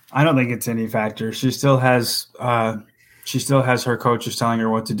her? I don't think it's any factor. She still has her coaches telling her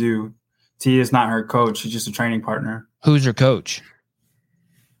what to do. Tia is not her coach. She's just a training partner. Who's her coach?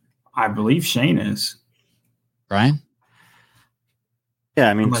 I believe Shane is. Brian? Yeah,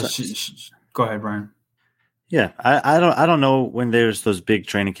 I mean, go ahead, Brian. Yeah, I don't know when there's those big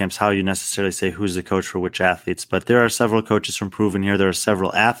training camps how you necessarily say who's the coach for which athletes, but there are several coaches from Proven here. There are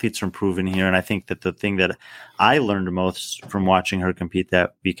several athletes from Proven here, and I think that the thing that I learned most from watching her compete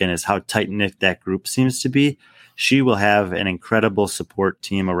that weekend is how tight-knit that group seems to be. She will have an incredible support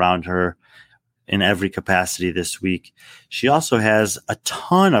team around her in every capacity this week. She also has a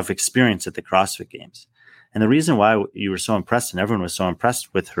ton of experience at the CrossFit Games. And the reason why you were so impressed and everyone was so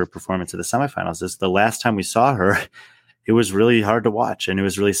impressed with her performance at the semifinals is the last time we saw her, it was really hard to watch and it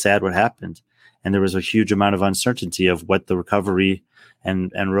was really sad what happened. And there was a huge amount of uncertainty of what the recovery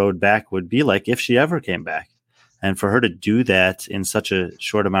and road back would be like if she ever came back. And for her to do that in such a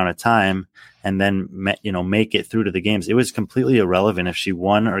short amount of time and then, make it through to the games, it was completely irrelevant if she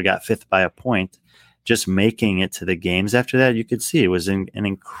won or got fifth by a point. Just making it to the games after that, you could see it was an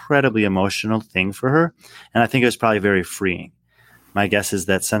incredibly emotional thing for her. And I think it was probably very freeing. My guess is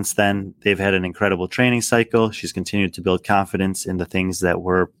that since then, they've had an incredible training cycle. She's continued to build confidence in the things that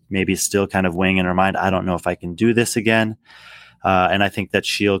were maybe still kind of weighing in her mind. I don't know if I can do this again. And I think that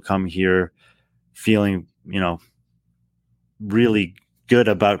she'll come here feeling, really good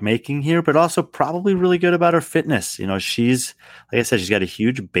about making here, but also probably really good about her fitness. She's, like I said, she's got a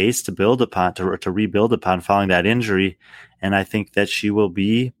huge base to build upon, to rebuild upon following that injury. And I think that she will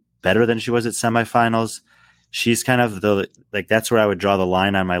be better than she was at semifinals. She's kind of that's where I would draw the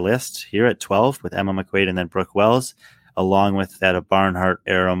line on my list here at 12 with Emma McQuaid and then Brooke Wells, along with that of Barnhart,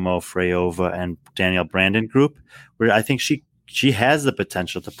 Aramo, Freyova, and Danielle Brandon group, where I think she has the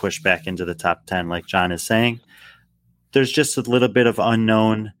potential to push back into the top 10, like John is saying. There's just a little bit of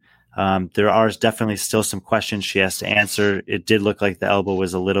unknown. There are definitely still some questions she has to answer. It did look like the elbow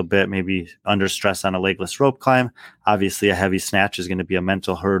was a little bit maybe under stress on a legless rope climb. Obviously, a heavy snatch is going to be a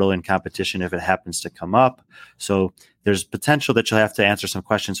mental hurdle in competition if it happens to come up. So there's potential that she'll have to answer some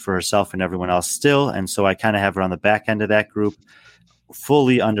questions for herself and everyone else still. And so I kind of have her on the back end of that group,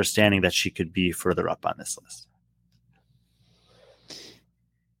 fully understanding that she could be further up on this list.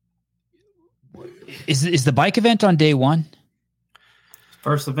 Is the bike event on day one?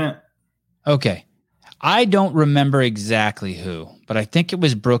 First event. Okay. I don't remember exactly who, but I think it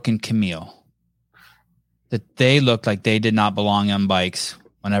was Brooke and Camille. That they looked like they did not belong on bikes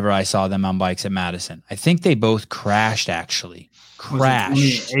whenever I saw them on bikes at Madison. I think they both crashed, actually.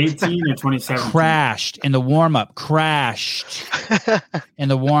 Crashed. 2018 or 2017? Crashed in the warm-up. Crashed in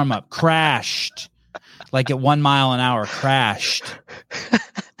the warm-up. Crashed. Like at 1 mile an hour. Crashed.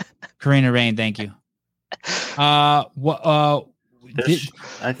 Karina Rain, thank you. I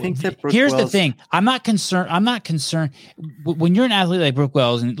think that Brooke here's Wells, the thing. I'm not concerned. When you're an athlete like Brooke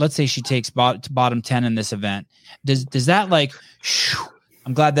Wells, and let's say she takes bottom 10 in this event, does that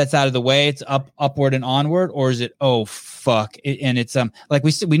I'm glad that's out of the way. It's upward and onward, or is it fuck? And it's like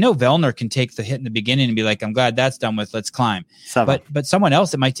we know Vellner can take the hit in the beginning and be like, I'm glad that's done with. Let's climb. But someone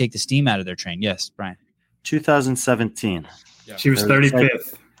else that might take the steam out of their train. Yes, Brian. 2017. Yeah. She was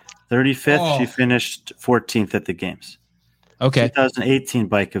 35th. 35th. She finished 14th at the games. Okay. 2018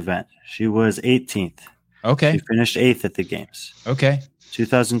 bike event. She was 18th. Okay. She finished 8th at the games. Okay.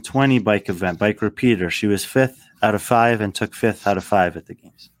 2020 bike event, bike repeater. She was 5th out of 5 and took 5th out of 5 at the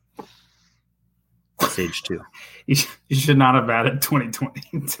games. Stage 2. You should not have added 2020.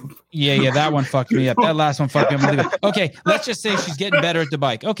 Yeah, that one fucked me up. That last one fucked me up. Okay, let's just say she's getting better at the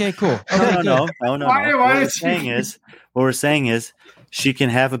bike. Okay, cool. Okay, no. What we're saying is she can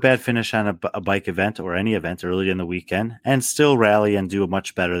have a bad finish on a bike event or any event early in the weekend and still rally and do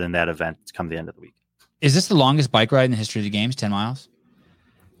much better than that event come the end of the week. Is this the longest bike ride in the history of the games? 10 miles?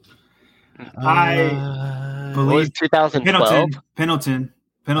 I believe 2012. Pendleton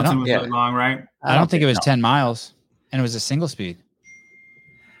was really long, right? I don't think it was 10 miles, and it was a single speed.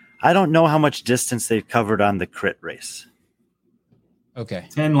 I don't know how much distance they covered on the crit race. Okay.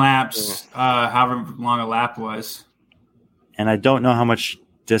 10 laps, however long a lap was. And I don't know how much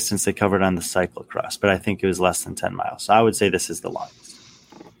distance they covered on the cyclocross, but I think it was less than 10 miles. So I would say this is the longest.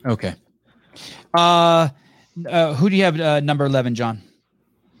 Okay. Who do you have number 11, John?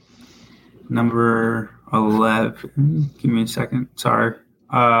 Number 11. Give me a second. Sorry.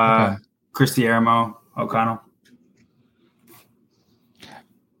 Okay. Christy Aramo O'Connell.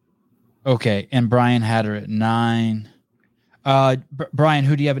 Okay, and Brian had her at 9. Brian,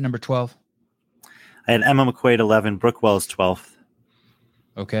 who do you have at number 12? I had Emma McQuaid 11, Brooke Wells 12th.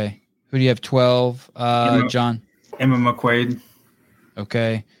 Okay. Who do you have 12? John? Emma McQuaid.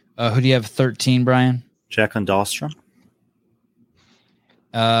 Okay. Who do you have 13, Brian? Jacqueline Dahlstrom.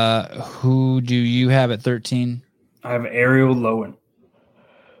 Who do you have at 13? I have Ariel Lowen.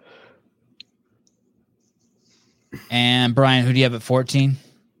 And Brian, who do you have at 14?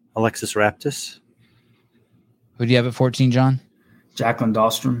 Alexis Raptis. Who do you have at 14, John? Jacqueline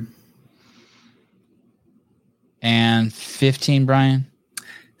Dahlstrom. And 15, Brian?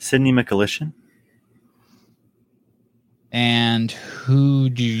 Sydney McAlishan. And who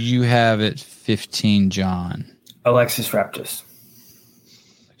do you have at 15, John? Alexis Raptis.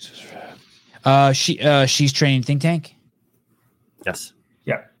 She's training Think Tank? Yes.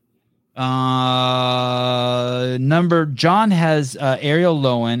 Yeah. John has Ariel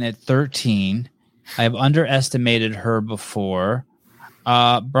Lowen at 13. I have underestimated her before.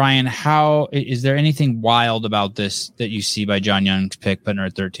 Brian, how is there anything wild about this that you see by John Young's pick, putting her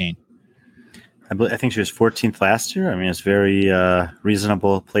at 13? I think she was 14th last year. I mean, it's very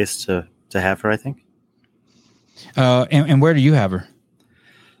reasonable place to have her, I think. And where do you have her?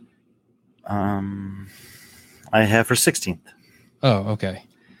 I have her 16th. Oh, okay.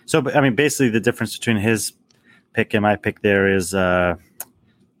 So, I mean, basically the difference between his pick and my pick there is Sydney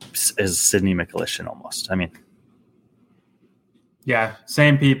McAlishan almost. I mean, yeah,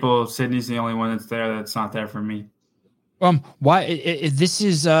 same people. Sydney's the only one that's there. That's not there for me. Why? This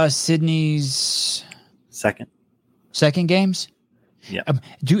is Sydney's second games. Yeah.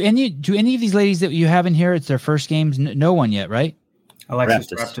 Do any of these ladies that you have in here? It's their first games. No one yet, right?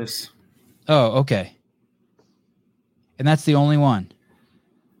 Alexis Raptis. Oh, okay. And that's the only one.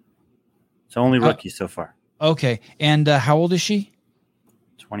 It's only rookie so far. Okay. And how old is she?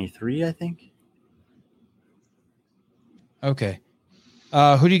 23, I think. Okay.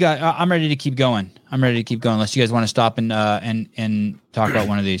 Who do you got? I'm ready to keep going. Unless you guys want to stop and talk about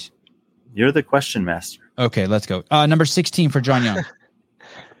one of these. You're the question master. Okay, let's go. Number 16 for John Young.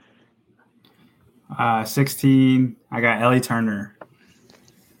 16. I got Ellie Turner.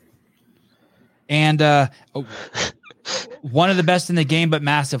 And one of the best in the game, but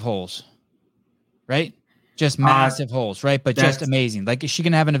massive holes. Right? Just massive holes, right? But just amazing. Like, is she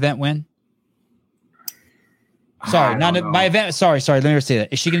going to have an event win? Sorry, not my event. Sorry. Let me say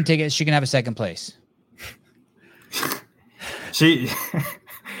that. Is she going to take it? Is she going to have a second place? She can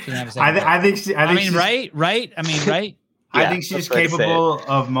have a second place. I think right? I mean, right? I think she's capable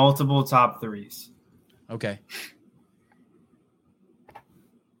of multiple top threes. Okay.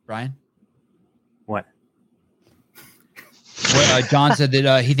 Brian? What? John said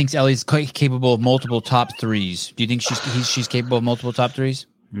that he thinks Ellie's capable of multiple top threes. Do you think she's capable of multiple top threes?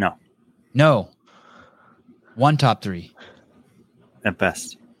 No. One top three. At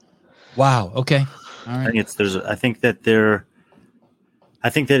best. Wow. Okay. All right. I think that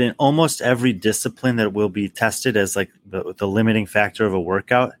in almost every discipline that will be tested as like the limiting factor of a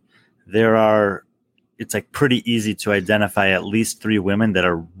workout, it's like pretty easy to identify at least 3 women that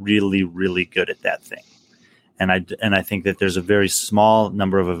are really, really good at that thing. And I think that there's a very small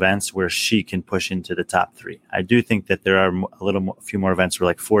number of events where she can push into the top 3. I do think that there are a few more events where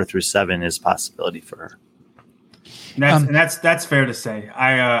like 4 through 7 is possibility for her. And that's fair to say.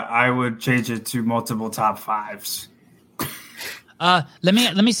 I would change it to multiple top 5s. Let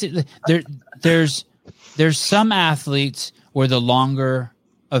me see. There's some athletes where the longer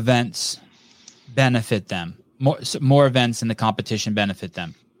events benefit them. More events in the competition benefit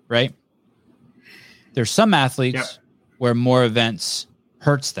them, right? There's some athletes where more events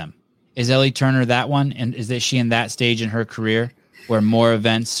hurts them. Is Ellie Turner that one? And is she in that stage in her career where more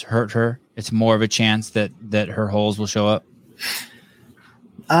events hurt her? It's more of a chance that her holes will show up?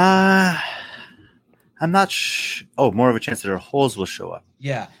 I'm not more of a chance that her holes will show up.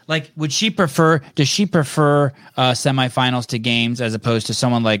 Yeah. Like, does she prefer semifinals to games as opposed to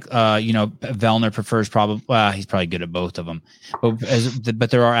someone like, Vellner prefers he's probably good at both of them. But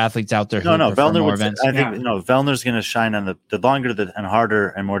there are athletes out there who prefer Vellner more events. I think, Vellner's going to shine on the longer and harder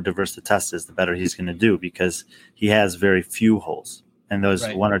and more diverse the test is, the better he's going to do because he has very few holes. And those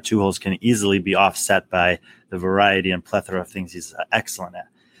 1 or 2 holes can easily be offset by the variety and plethora of things he's excellent at.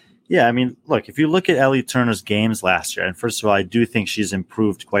 Yeah, I mean, look, if you look at Ellie Turner's games last year, and first of all, I do think she's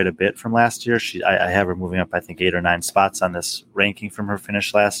improved quite a bit from last year. I have her moving up, I think, 8 or 9 spots on this ranking from her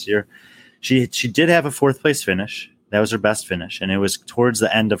finish last year. She did have a 4th place finish. That was her best finish, and it was towards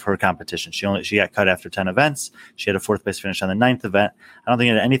the end of her competition. She got cut after 10 events. She had a 4th place finish on the 9th event. I don't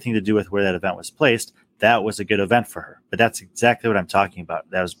think it had anything to do with where that event was placed. That was a good event for her. But that's exactly what I'm talking about.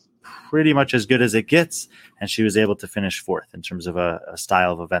 That was pretty much as good as it gets, and she was able to finish fourth in terms of a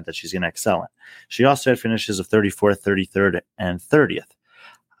style of event that she's going to excel in. She also had finishes of 34th, 33rd, and 30th.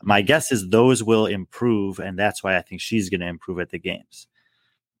 My guess is those will improve, and that's why I think she's going to improve at the games.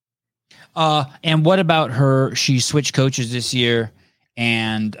 And what about her? She switched coaches this year,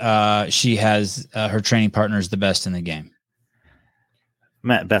 and she has her training partner is the best in the game.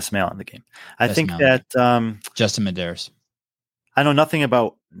 Best male in the game. I think that Justin Medeiros. I know nothing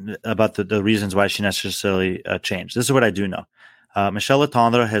about the reasons why she necessarily changed. This is what I do know. Michelle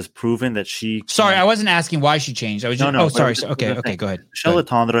Letendre has proven that she. Sorry, I wasn't asking why she changed. I was just. No, sorry. Okay, go ahead. Michelle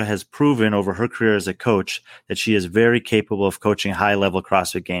Letendre has proven over her career as a coach that she is very capable of coaching high-level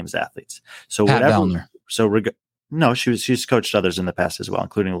CrossFit Games athletes. So Pat whatever. Vellner. So no, she's coached others in the past as well,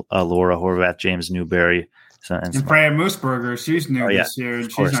 including Laura Horvath, James Newberry, and Freya Moosberger. She's new this year,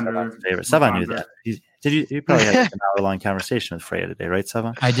 and she's under favorite. Sevan knew that. You probably had an hour-long conversation with Freya today, right,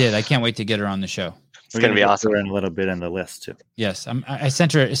 Sevan? I did. I can't wait to get her on the show. It's going to be awesome. In a little bit in the list too. Yes, I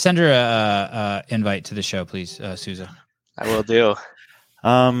send her a invite to the show, please, Souza. I will do.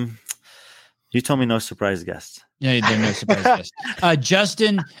 You told me no surprise guests. Yeah, there are no surprise guests.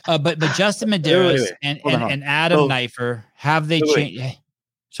 Justin, but Justin Medeiros and Adam Knifer, have they changed?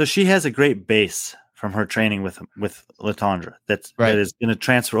 So she has a great base from her training with Letendre that is going to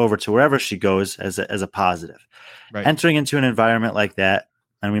transfer over to wherever she goes as a positive. Right. Entering into an environment like that,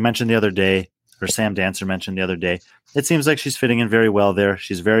 and we mentioned the other day, or Sam Dancer mentioned the other day, it seems like she's fitting in very well there.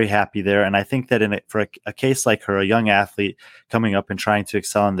 She's very happy there. And I think that for a case like her, a young athlete coming up and trying to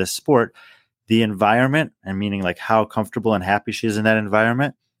excel in this sport, the environment, and meaning like how comfortable and happy she is in that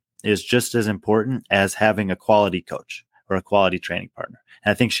environment, is just as important as having a quality coach or a quality training partner.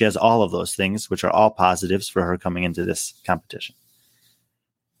 And I think she has all of those things, which are all positives for her coming into this competition.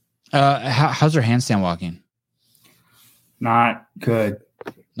 How's her handstand walking? Not good.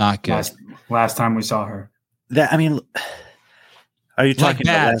 Not good. Last time we saw her. Are you talking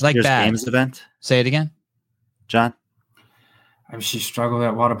about last year's games event? Say it again, John. She struggled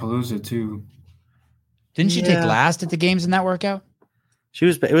at Wadapalooza too. Didn't she take last at the games in that workout? She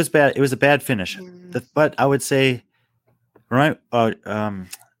was. It was bad. It was a bad finish. But I would say, right? I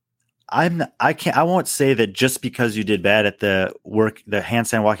won't say that just because you did bad at the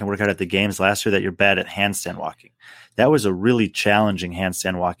handstand walking workout at the games last year that you're bad at handstand walking. That was a really challenging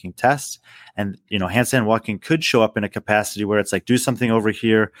handstand walking test. And, handstand walking could show up in a capacity where it's like, do something over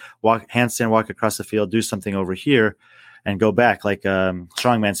here, handstand walk across the field, do something over here, and go back like a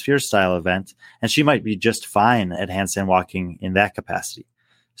strongman sphere style event. And she might be just fine at handstand walking in that capacity.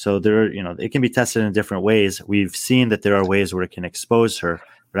 So it can be tested in different ways. We've seen that there are ways where it can expose her,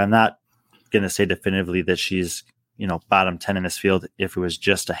 but I'm not going to say definitively that she's, bottom 10 in this field if it was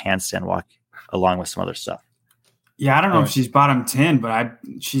just a handstand walk along with some other stuff. Yeah, I don't know if she's bottom 10, but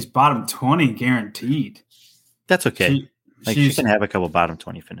she's bottom 20 guaranteed. That's okay. She can have a couple bottom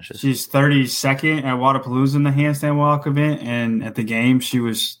 20 finishes. She's 32nd at Wadapalooza in the handstand walk event, and at the game she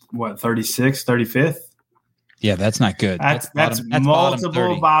was 36th, 35th. Yeah, that's not good. That's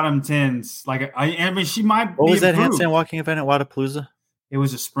multiple bottom 10s. She might. What was that handstand walking event at Wadapalooza? It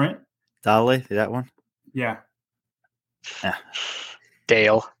was a sprint. Dale, that one? Yeah.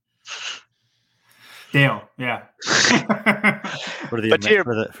 Dale, yeah. For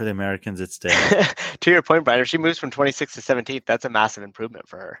the Americans, it's Dale. To your point, Brian, if she moves from 26th to 17th, that's a massive improvement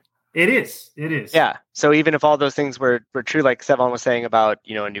for her. It is. Yeah. So even if all those things were true, like Sevan was saying about,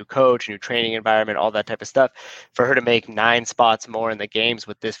 a new coach, new training environment, all that type of stuff, for her to make 9 spots more in the games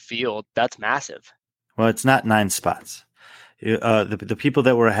with this field, that's massive. Well, it's not 9 spots. The people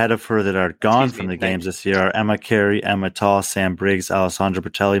that were ahead of her that are gone from the games this year are Emma Carey, Emma Tall, Sam Briggs, Alessandra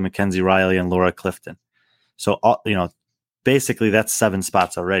Bertelli, Mackenzie Riley, and Laura Clifton. So, basically that's 7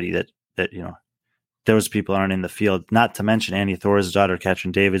 spots already that those people aren't in the field, not to mention Annie Thor's daughter,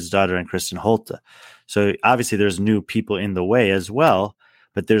 Katrin David's daughter, and Kristen Holte. So obviously there's new people in the way as well,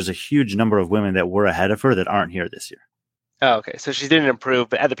 but there's a huge number of women that were ahead of her that aren't here this year. Oh, okay. So she didn't improve,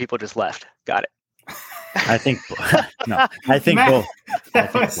 but other people just left. Got it. I think no. I think both.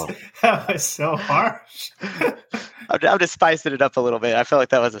 That was so harsh. I'm just spicing it up a little bit. I felt like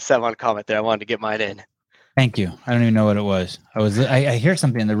that was a Sevan comment there. I wanted to get mine in. Thank you. I don't even know what it was. I hear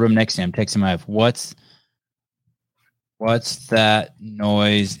something in the room next to him. Texting my wife. What's that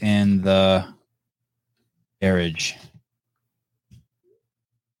noise in the garage?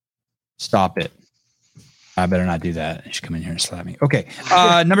 Stop it. I better not do that. She come in here and slap me. Okay.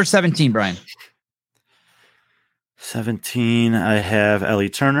 Number 17, Brian. 17, I have Ellie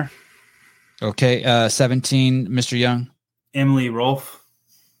Turner. Okay. 17, Mr. Young. Emily Rolfe.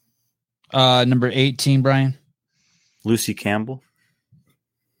 Number 18, Brian. Lucy Campbell.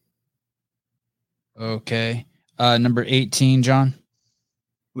 Okay. Number 18, John.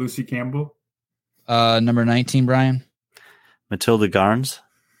 Lucy Campbell. Number 19, Brian. Matilda Garnes.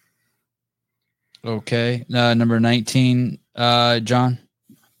 Okay. Number 19, John.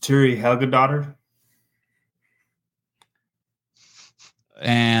 Turi Helgadottir.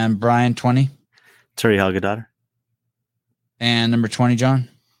 And Brian, 20. Turi Helgadottir. And number 20, John.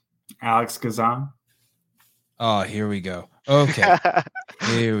 Alex Kazan. Oh, here we go. Okay.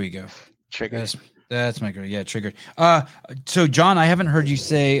 Here we go. Triggered. That's my girl. Yeah, triggered. So John, I haven't heard you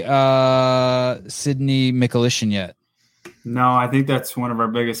say Sydney Mikulishin yet. No, I think that's one of our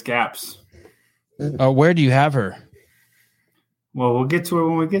biggest gaps. Where do you have her? Well, we'll get to it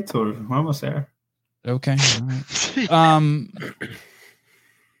when we get to it. We're almost there. Okay. All right.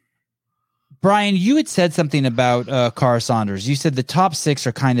 Brian, you had said something about Cara Saunders. You said the top 6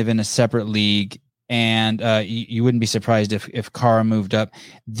 are kind of in a separate league, and you wouldn't be surprised if Cara moved up.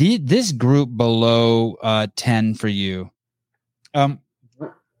 This group below 10 for you, who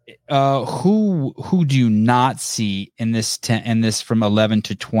do you not see in this 10 and this from 11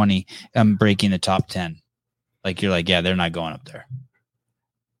 to 20 breaking the top 10? Like you're like, yeah, they're not going up there.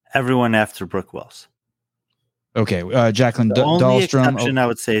 Everyone after Brooke Wells. Okay, Jacqueline the only Dahlstrom. exception I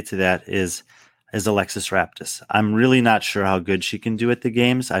would say to that is Alexis Raptis. I'm really not sure how good she can do at the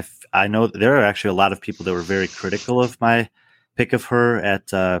games. I know there are actually a lot of people that were very critical of my pick of her at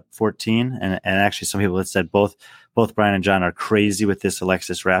 14, and actually some people have said both Brian and John are crazy with this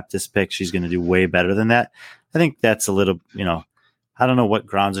Alexis Raptis pick. She's going to do way better than that. I think that's a little, I don't know what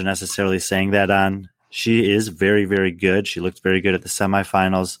grounds are necessarily saying that on. She is very, very good. She looked very good at the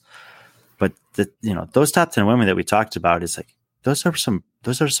semifinals. But those top 10 women that we talked about is like those are some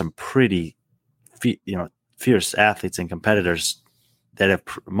pretty fierce athletes and competitors that have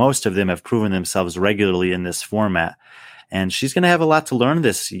most of them have proven themselves regularly in this format. And she's going to have a lot to learn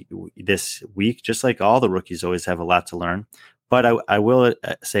this week, just like all the rookies always have a lot to learn. But I will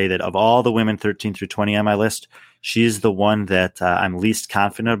say that of all the women 13 through 20 on my list, she's the one that I'm least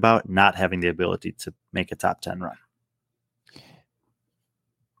confident about not having the ability to make a top 10 run.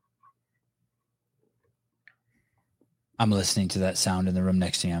 I'm listening to that sound in the room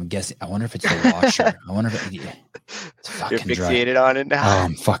next to me. I'm guessing. I wonder if it's the washer. I wonder if it's fucking You're fixated on it now. Oh,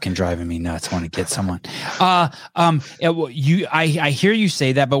 I'm fucking driving me nuts. I want to get someone. I hear you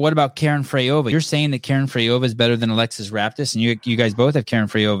say that, but what about Karen Freyova? You're saying that Karen Freyova is better than Alexis Raptis, and you guys both have Karen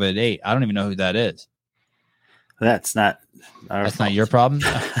Freyova at 8. I don't even know who that is. That's not your problem. You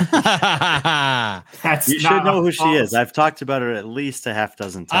should know who she is. I've talked about her at least a half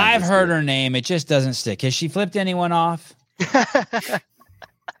dozen times. I've heard her name. It just doesn't stick. Has she flipped anyone off?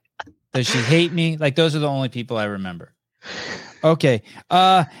 Does she hate me? Like those are the only people I remember. Okay.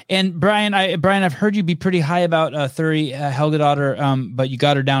 And Brian, I've heard you be pretty high about Turi Helgadottir, but you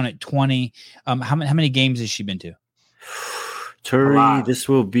got her down at 20. How many games has she been to? Turi, this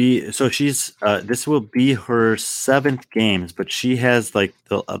will be this will be her 7th games, but she has like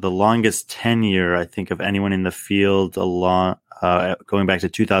the longest tenure, I think, of anyone in the field going back to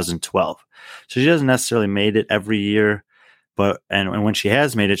 2012. So she hasn't necessarily made it every year, but and when she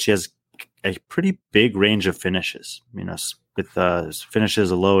has made it, she has a pretty big range of finishes. With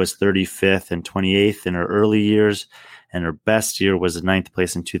finishes as low as 35th and 28th in her early years, and her best year was the 9th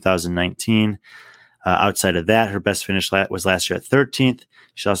place in 2019. Outside of that, her best finish was last year at 13th.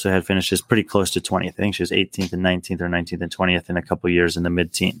 She also had finishes pretty close to 20th. I think she was 18th and 19th or 19th and 20th in a couple of years in the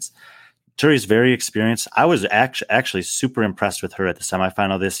mid-teens. Turi's very experienced. I was actually super impressed with her at the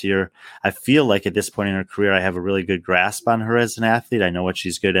semifinal this year. I feel like at this point in her career, I have a really good grasp on her as an athlete. I know what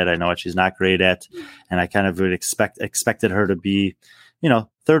she's good at. I know what she's not great at. And I kind of would expected her to be,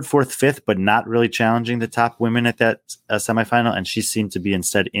 3rd, 4th, 5th, but not really challenging the top women at that semifinal. And she seemed to be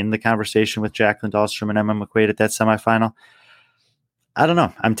instead in the conversation with Jacqueline Dahlstrom and Emma McQuaid at that semifinal. I don't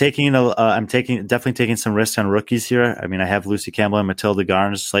know. I'm definitely taking some risks on rookies here. I mean, I have Lucy Campbell and Matilda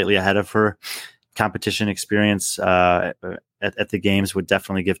Garnes slightly ahead of her. Competition experience at the games would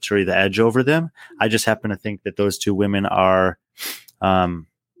definitely give Turi the edge over them. I just happen to think that those two women are,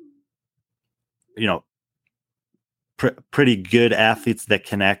 pretty good athletes that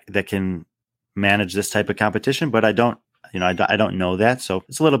can manage this type of competition, but I don't know that. So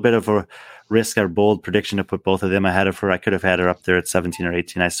it's a little bit of a risk or bold prediction to put both of them ahead of her. I could have had her up there at 17 or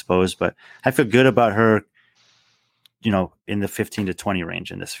 18, I suppose, but I feel good about her, in the 15 to 20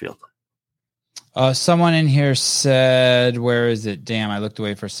 range in this field. Someone in here said, where is it? Damn, I looked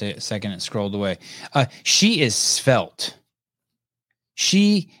away for a second and scrolled away. She is svelte.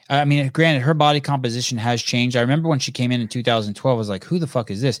 I mean, granted, her body composition has changed. I remember when she came in 2012, I was like, who the fuck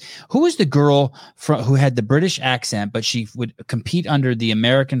is this? Who was the girl who had the British accent, but she would compete under the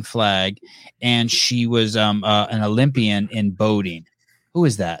American flag, and she was an Olympian in boating? Who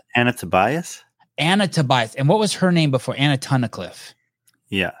is that? Anna Tobias? Anna Tobias. And what was her name before? Anna Tunnicliffe.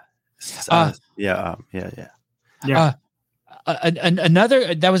 Yeah. Yeah.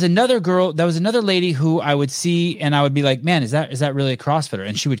 Another girl. That was another lady who I would see, and I would be like, "Man, is that really a CrossFitter?"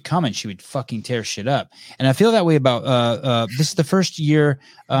 And she would come and she would fucking tear shit up. And I feel that way about this is the first year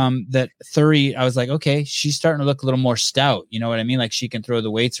that Thury. I was like, okay, she's starting to look a little more stout. You know what I mean? Like she can throw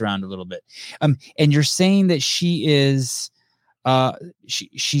the weights around a little bit. And you're saying that she is,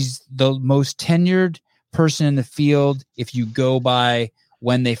 she's the most tenured person in the field if you go by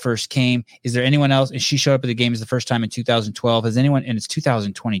when they first came. Is there anyone else? And she showed up at the games the first time in 2012. Has anyone? And it's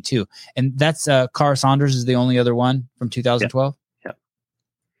 2022. And that's Cara Saunders is the only other one from 2012. Yep.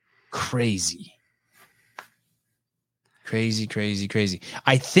 Crazy.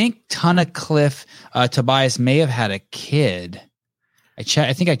 I think Tunnicliffe Tobias may have had a kid. I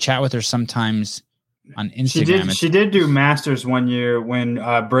think I chat with her sometimes on Instagram. She did do Masters one year when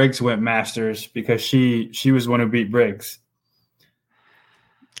Briggs went Masters because she was one who beat Briggs.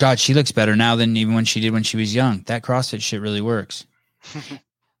 God, she looks better now than even when she did when she was young. That CrossFit shit really works.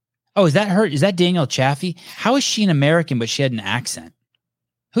 Oh, is that her? Is that Danielle Chaffee? How is she an American, but she had an accent?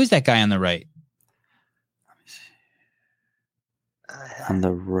 Who's that guy on the right? On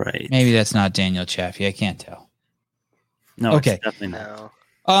the right. Maybe that's not Danielle Chaffee. I can't tell. No, okay. It's definitely not.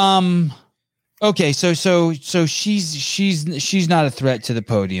 Okay, so she's not a threat to the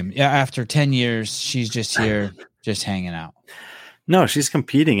podium. Yeah, after 10 years, she's just here, just hanging out. No, she's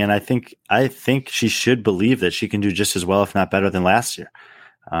competing, and I think she should believe that she can do just as well, if not better, than last year.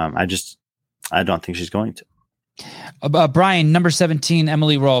 I don't think she's going to. Brian, number 17,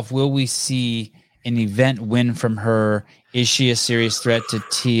 Emily Rolfe. Will we see an event win from her? Is she a serious threat to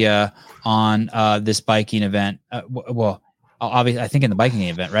Tia on this biking event? Well, obviously, I think in the biking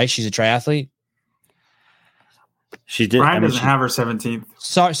event, right? She's a triathlete. She did. Brian doesn't have her 17th.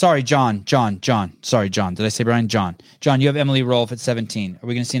 Sorry, John. Sorry, John. Did I say Brian? John, you have Emily Rolfe at 17. Are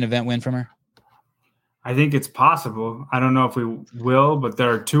we going to see an event win from her? I think it's possible. I don't know if we will, but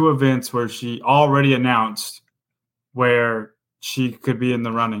there are 2 events where she already announced where she could be in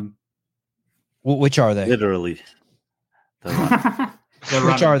the running. Which are they? Literally.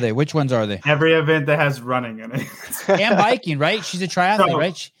 Which are they? Which ones are they? Every event that has running in it. And biking, right? She's a triathlete,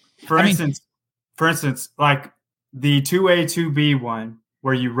 right? For instance, like the 2A, 2B one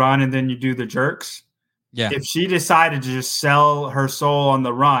where you run and then you do the jerks. Yeah. If she decided to just sell her soul on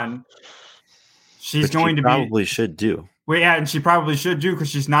the run, she probably should do. Well, yeah, and she probably should do because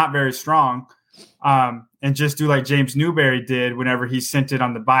she's not very strong. And just do like James Newberry did whenever he sent it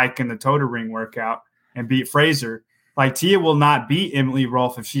on the bike in the Total Ring workout and beat Fraser. Like Tia will not beat Emily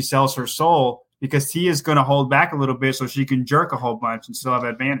Rolfe if she sells her soul because Tia is going to hold back a little bit so she can jerk a whole bunch and still have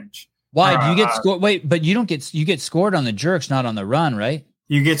advantage. Why do you get scored? Wait, but you get scored on the jerks, not on the run, right?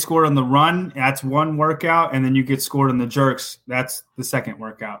 You get scored on the run. That's one workout, and then you get scored on the jerks. That's the second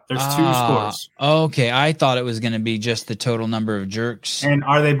workout. There's 2 scores. Okay, I thought it was going to be just the total number of jerks. And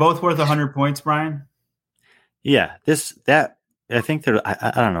are they both worth 100 points, Brian? Yeah, I think they're.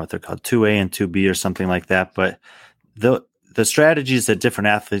 I don't know what they're called, 2A and 2B or something like that. But the strategies that different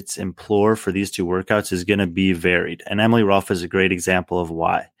athletes employ for these 2 workouts is going to be varied. And Emily Rolfe is a great example of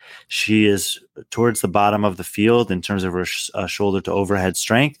why. She is towards the bottom of the field in terms of her shoulder to overhead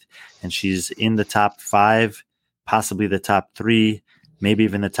strength. And she's in the top 5, possibly the top 3, maybe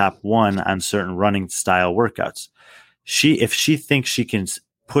even the top 1 on certain running style workouts. If she thinks she can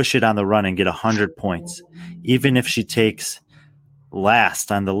push it on the run and get 100 points, even if she takes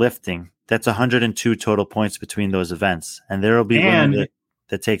last on the lifting, that's 102 total points between those events. And there will be women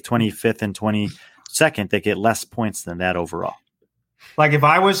that take 25th and 22nd that get less points than that overall. Like if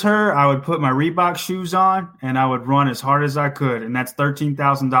I was her, I would put my Reebok shoes on and I would run as hard as I could. And that's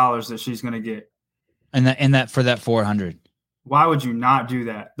 $13,000 that she's going to get. And that for that 400. Why would you not do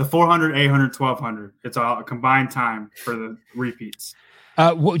that? The 400, 800, 1200. It's a combined time for the repeats.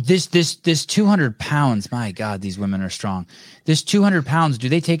 This 200 pounds. My God, these women are strong. This 200 pounds. Do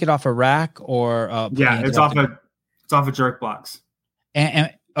they take it off a rack or? It's off of jerk blocks.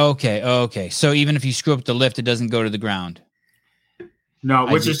 And okay. So even if you screw up the lift, it doesn't go to the ground. No,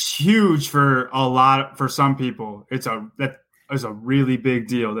 which is huge for some people. That is a really big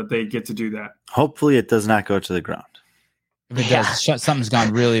deal that they get to do that. Hopefully, it does not go to the ground. If it does, something's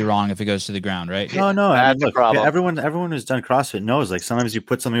gone really wrong if it goes to the ground, right? No. That's a problem. Everyone who's done CrossFit knows, like, sometimes you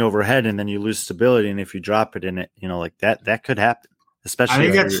put something overhead and then you lose stability, and if you drop it in it, like that could happen.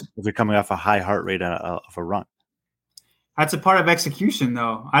 especially think if you're coming off a high heart rate of a run. That's a part of execution,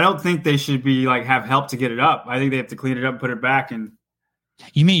 though. I don't think they should be like have help to get it up. I think they have to clean it up, put it back, and.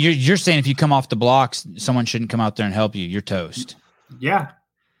 You mean you're saying if you come off the blocks, someone shouldn't come out there and help you? You're toast. Yeah.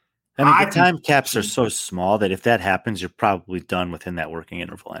 I mean, the time caps are so small that if that happens, you're probably done within that working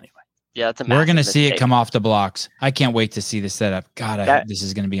interval anyway. Yeah, it's a We're going to see mistake. it come off the blocks. I can't wait to see the setup. God, this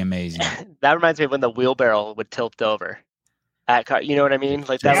is going to be amazing. That reminds me of when the wheelbarrow would tilt over. You know what I mean?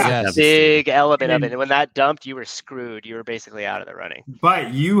 Like that Yeah. was a big element of it. And when that dumped, you were screwed. You were basically out of the running.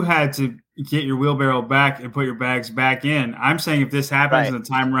 But you had to get your wheelbarrow back and put your bags back in. I'm saying if this happens and the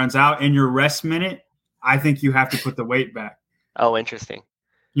time runs out in your rest minute, I think you have to put the weight back. Oh, interesting.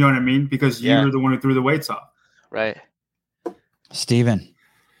 You know what I mean? Because you were the one who threw the weights off. Right. Steven.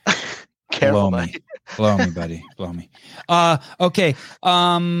 Careful, blow me, buddy. Blow me. Okay.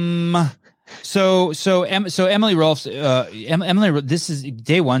 So Emily Rolfe, Emily, this is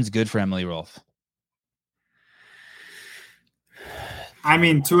day one's good for Emily Rolfe. I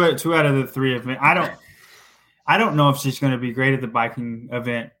mean, two out of the three of me. I don't know if she's going to be great at the biking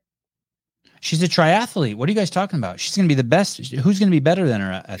event. She's a triathlete. What are you guys talking about? She's going to be the best. Who's going to be better than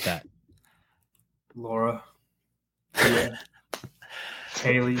her at that? Laura. Yeah.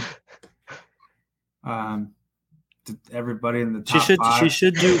 Haley. Everybody in the top She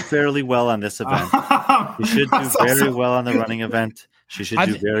should do fairly well on this event. She should do very well on the running event. She should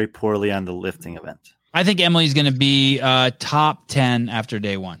do very poorly on the lifting event. I think Emily's going to be top 10 after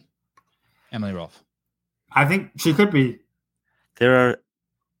day one. Emily Rolfe. I think she could be. There are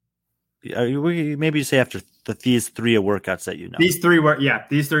maybe you say after these three workouts that you know. These three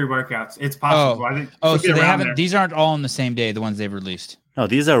workouts. It's possible. I think. So they haven't. There. These aren't all on the same day. The ones they've released. No,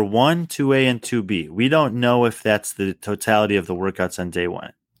 these are 1, 2A, and 2B. We don't know if that's the totality of the workouts on day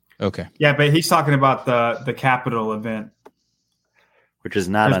one. Okay. Yeah, but he's talking about the Capital event, which is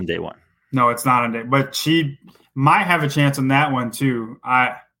not on day one. No, it's not on day. But she might have a chance on that one too.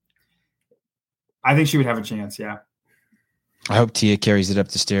 I think she would have a chance. Yeah. I hope Tia carries it up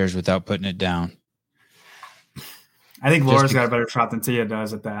the stairs without putting it down. I think Laura's got a better shot than Tia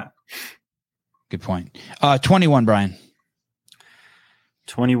does at that. Good point. 21, Brian.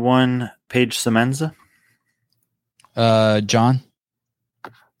 21, Paige Semenza. John.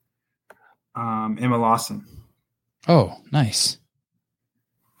 Emma Lawson. Oh, nice.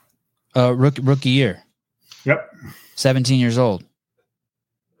 Rookie year. Yep. 17 years old.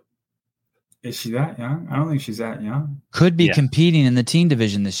 Is she that young? I don't think she's that young. Could be competing in the teen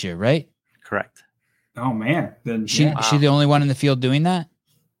division this year, right? Correct. Oh man, then she the only one in the field doing that?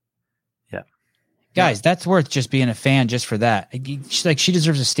 Yeah. Guys, that's worth just being a fan just for that. She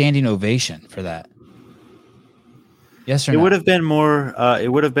deserves a standing ovation for that. Yes or no? It would have been more.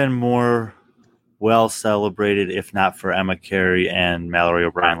 It would have been more well celebrated if not for Emma Carey and Mallory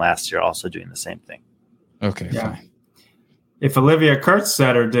O'Brien last year, also doing the same thing. Okay, fine. If Olivia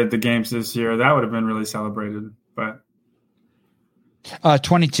Kurtzetter did the games this year, that would have been really celebrated. But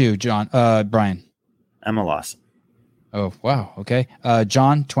 22, John. Brian. Emma Lawson. Oh wow. Okay.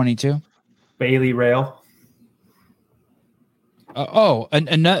 John, 22. Bailey Rail.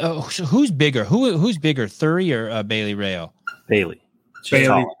 Who's bigger? Who's bigger, Thury or Bailey Rail? Bailey. Bailey.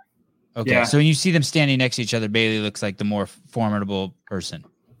 Taller. Okay. Yeah. So when you see them standing next to each other, Bailey looks like the more formidable person.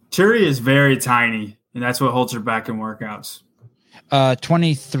 Turi is very tiny, and that's what holds her back in workouts.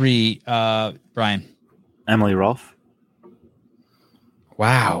 23, Brian. Emily Rolfe.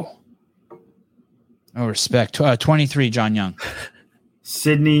 Wow. No respect. 23, John Young.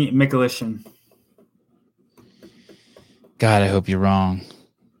 Sydney Mikulishin. God, I hope you're wrong.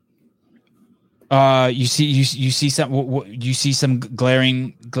 You see some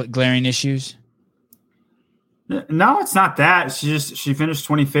glaring issues? No, it's not that. She finished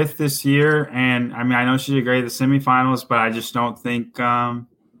 25th this year, and I mean I know she did great at the semifinals, but I just don't think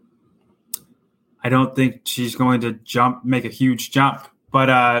she's going to make a huge jump. But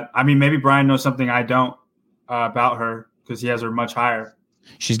I mean maybe Brian knows something I don't about her because he has her much higher.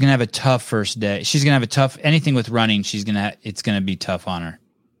 She's gonna have a tough first day. She's gonna have a tough anything with running. It's gonna be tough on her.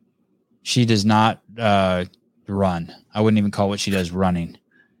 She does not run. I wouldn't even call what she does running.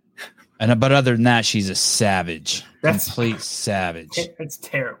 But other than that, she's a savage. Complete savage. It's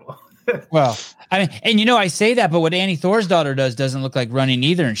terrible. Well, I mean, and I say that, but what Annie Thorsdottir does doesn't look like running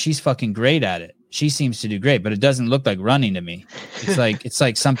either, and she's fucking great at it. She seems to do great, but it doesn't look like running to me. It's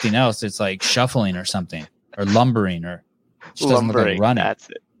like something else. It's like shuffling or something, or lumbering, or it just doesn't look like running. That's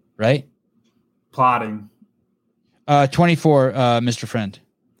it. Right? Plotting. 24, Mr. Friend.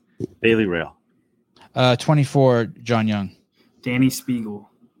 Bailey Rail. 24, John Young. Danny Spiegel.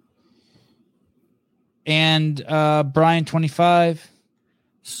 And Brian, 25.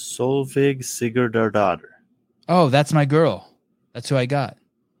 Solveig Sigurdardóttir. Oh, that's my girl. That's who I got.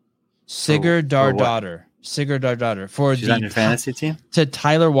 Sigurdardóttir. Sigurdardóttir for She's on your fantasy team? To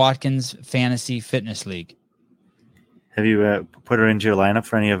Tyler Watkins Fantasy Fitness League. Have you put her into your lineup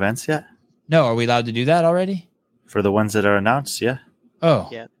for any events yet? No, are we allowed to do that already? For the ones that are announced, yeah. Oh.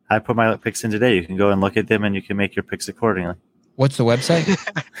 Yeah. I put my picks in today. You can go and look at them and you can make your picks accordingly. What's the website?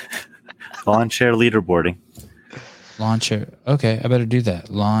 Lawn chair leaderboarding. Lawn chair. Okay, I better do that.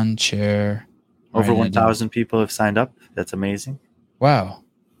 Lawn chair. Over 1,000 people have signed up. That's amazing. Wow.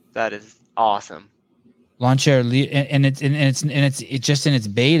 That is awesome. Lawn chair and it's just in its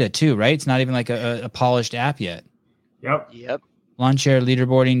beta too, right? It's not even like a polished app yet. Yep.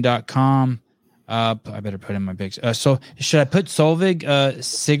 Lawnchairleaderboarding.com. I better put in my picks. So should I put Solveig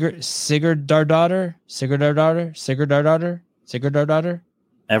Sigurdardóttir?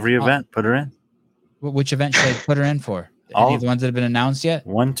 Every event, put her in. Which event should I put her in for? Any of the ones that have been announced yet?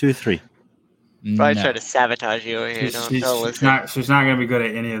 1, 2, 3. Probably No. try to sabotage you over here. She's not going to be good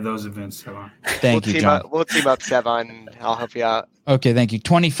at any of those events. So. Thank you, John. We'll team up, Sevon. I'll help you out. Okay, thank you.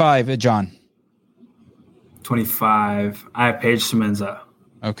 25, John. 25. I have Paige Semenza.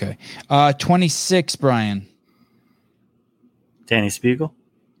 Okay. 26, Brian. Danny Spiegel.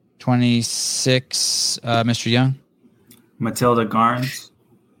 26, Mr. Young. Matilda Garns.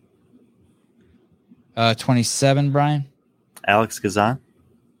 27, Brian. Alex Gazan.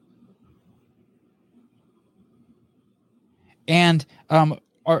 And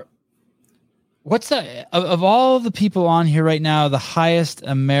what's the of all the people on here right now, the highest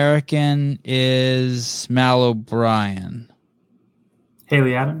American is Mal O'Brien.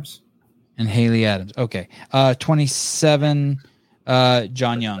 Haley Adams. And Haley Adams. Okay. 27,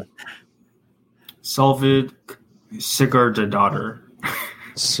 John Young. Solveig Sigurdardóttir.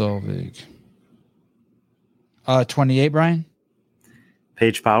 Solveig. 28, Brian.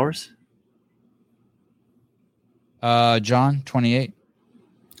 Paige Powers. John, 28.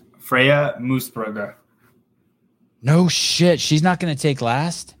 Freya Moosbrugger. No shit. She's not going to take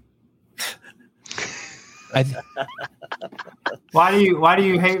last. Why do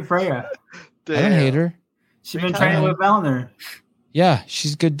you hate Freya? I don't hate her. She's been training with Vellner. Yeah,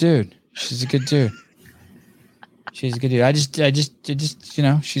 she's a good dude. She's a good dude. I just,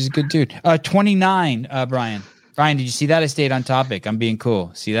 she's a good dude. 29, Brian. Brian, did you see that? I stayed on topic. I'm being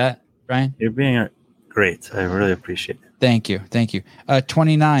cool. See that, Brian? You're being great. I really appreciate it. Thank you.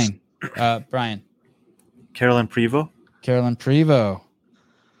 29, Brian. Carolyn Prevost.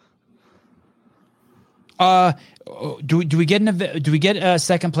 Do we get a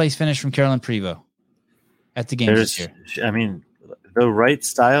second place finish from Carolyn Prevost at the games this year? I mean, the right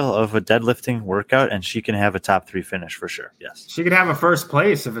style of a deadlifting workout, and she can have a top 3 finish for sure. Yes, she could have a first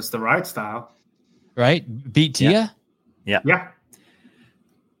place if it's the right style. Right, beat Tia. Yeah.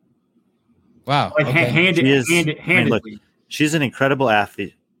 Wow. Like okay. Look, she's an incredible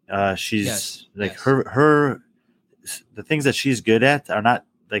athlete. She's her the things that she's good at are not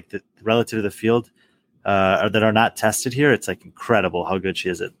like relative to the field or that are not tested here. It's like incredible how good she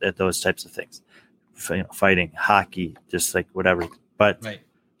is at those types of things. Fighting, hockey, just like whatever. But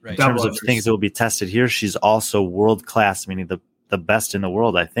in terms of things that will be tested here, she's also world class, meaning the best in the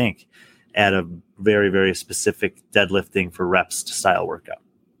world, I think, at a very, very specific deadlifting for reps style workout.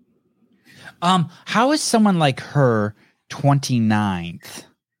 How is someone like her 29th,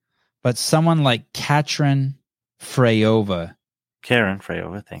 but someone like Karen Freyova,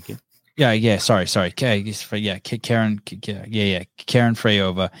 thank you. Yeah. Sorry. Karen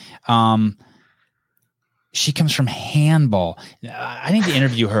Freyova. She comes from handball. I need to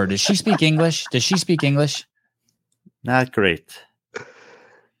interview her. Does she speak English? Not great.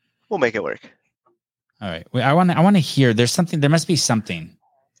 We'll make it work. All right. I want to hear. There must be something.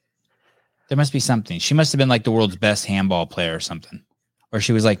 She must have been like the world's best handball player or something, or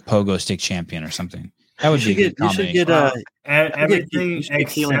she was like pogo stick champion or something. That would be a good combination. You should get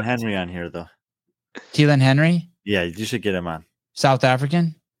Keelan Henry on here, though. Keelan Henry? Yeah, you should get him on. South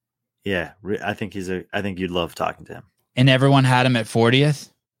African? Yeah, I think you'd love talking to him. And everyone had him at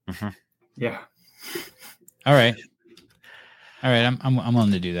 40th? Mm-hmm. Yeah. All right. I'm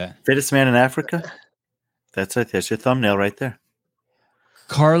willing to do that. Fittest man in Africa? That's it. That's your thumbnail right there.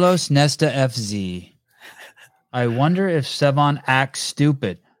 Carlos Nesta FZ. I wonder if Sevon acts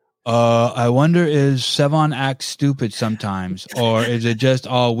stupid. I wonder is Sevon acts stupid sometimes, or is it just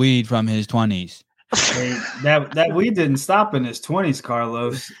all weed from his 20s? Hey, that weed didn't stop in his 20s,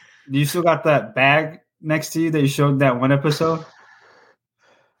 Carlos. You still got that bag next to you that you showed that one episode?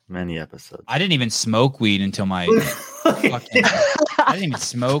 Many episodes. I didn't even smoke weed until my I didn't even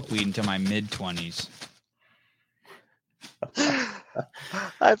smoke weed until my mid-20s.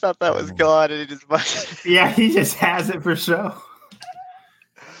 I thought that was gone, and he just Yeah, he just has it for show.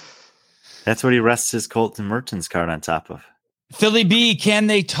 That's what he rests his Colton Mertens card on top of. Philly B, can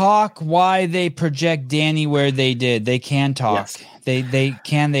they talk why they project Danny where they did? They can talk. Yes.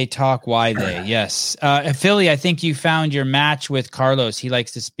 They talk why they? Yes. Philly, I think you found your match with Carlos. He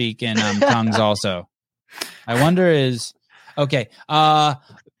likes to speak in tongues also. I wonder okay.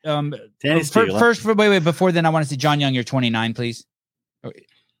 Danny Spiegel. First, wait. Before then, I want to see John Young. You're 29, please.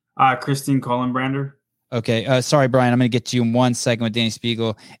 Christine Collenbrander. Okay. Sorry, Brian. I'm going to get to you in 1 second with Danny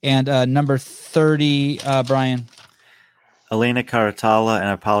Spiegel. And number 30, Brian. Elena Caratala, and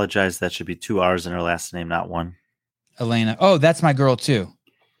I apologize. That should be 2 R's in her last name, not one. Elena. Oh, that's my girl too.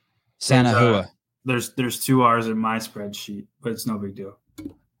 Sanahua. There's 2 R's in my spreadsheet, but it's no big deal.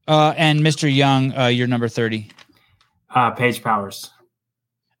 And Mr. Young, you're number 30. Paige Powers.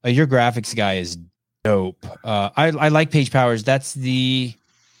 Your graphics guy is dope. I like Paige Powers. That's the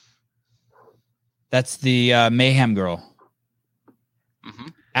Mayhem girl. Mm-hmm.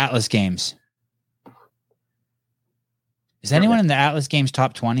 Atlas Games. Is anyone in the Atlas Games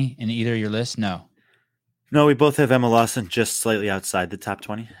top 20 in either of your lists? No. No, we both have Emma Lawson just slightly outside the top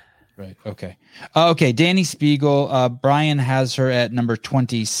 20. Right. Okay. Okay. Danny Spiegel. Brian has her at number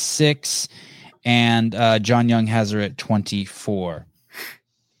 26, and John Young has her at 24.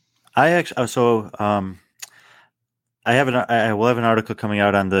 I will have an article coming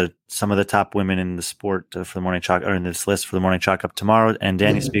out on some of the top women in the sport for the morning chalk, or in this list for the morning chalk up tomorrow. And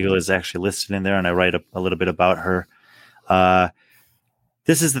Danny Spiegel is actually listed in there, and I write a little bit about her.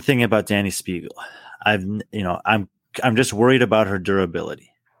 This is the thing about Danny Spiegel. I'm just worried about her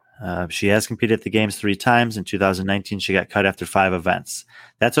durability. She has competed at the games 3 times. In 2019, she got cut after 5 events.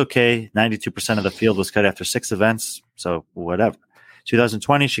 That's okay. 92% of the field was cut after 6 events. So whatever.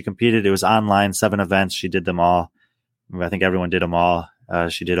 2020, she competed. It was online, 7 events. She did them all. I think everyone did them all.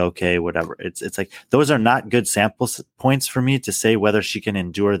 She did okay, whatever. It's like, those are not good sample points for me to say whether she can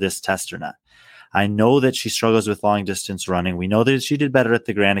endure this test or not. I know that she struggles with long distance running. We know that she did better at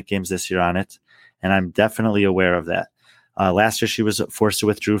the Granite Games this year on it, and I'm definitely aware of that. Last year, she was forced to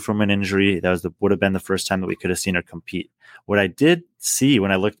withdraw from an injury. That would have been the first time that we could have seen her compete. What I did see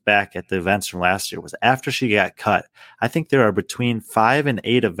when I looked back at the events from last year was after she got cut, I think there are between 5 and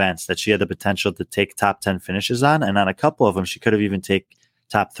 8 events that she had the potential to take top 10 finishes on, and on a couple of them, she could have even take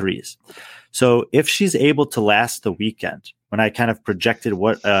top 3s. So if she's able to last the weekend, when I kind of projected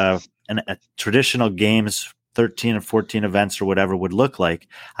what a traditional games 13 or 14 events or whatever would look like,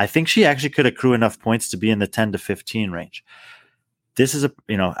 I think she actually could accrue enough points to be in the 10 to 15 range. This is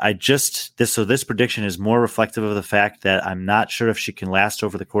this prediction is more reflective of the fact that I'm not sure if she can last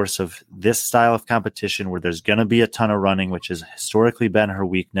over the course of this style of competition where there's going to be a ton of running, which has historically been her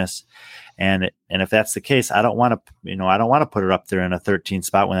weakness. And if that's the case, I don't want to put her up there in a 13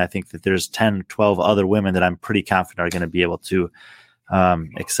 spot when I think that there's 10, 12 other women that I'm pretty confident are going to be able to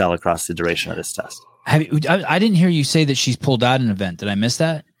excel across the duration of this test. I didn't hear you say that she's pulled out an event. Did I miss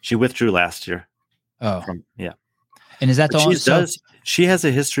that? She withdrew last year. Oh, yeah. And is that she has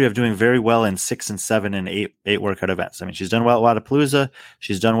a history of doing very well in 6 and 7 and 8 workout events. I mean, she's done well at Wadapalooza.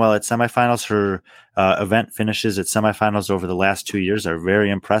 She's done well at semifinals. Her event finishes at semifinals over the last 2 years are very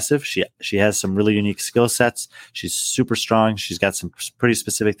impressive. She has some really unique skill sets. She's super strong. She's got some pretty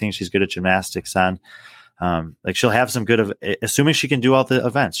specific things she's good at gymnastics on. She'll have some good, assuming she can do all the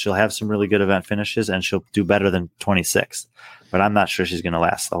events, she'll have some really good event finishes and she'll do better than 26th. But I'm not sure she's going to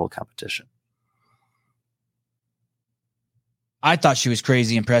last the whole competition. I thought she was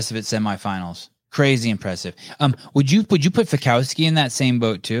crazy impressive at semifinals. Crazy impressive. Would you put Fikowski in that same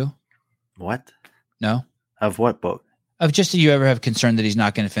boat too? What? No. Of what boat? Of just, do you ever have concern that he's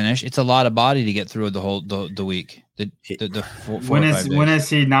not going to finish? It's a lot of body to get through the whole the week. When has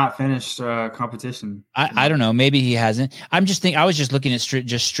he not finished competition? I don't know. Maybe he hasn't. I was just looking at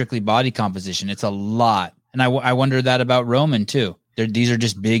strictly body composition. It's a lot, and I wonder that about Roman too. These are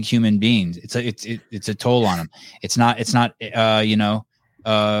just big human beings. It's a toll on them. It's not Christy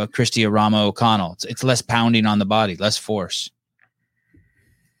Arama O'Connell. It's less pounding on the body, less force,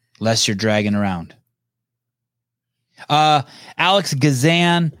 less you're dragging around. Alex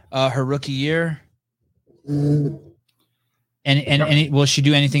Gazan, her rookie year. And will she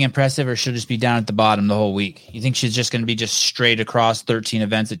do anything impressive, or she'll just be down at the bottom the whole week? You think she's just going to be just straight across 13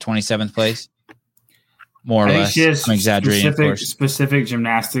 events at 27th place? More or less. She has I'm exaggerating. Specific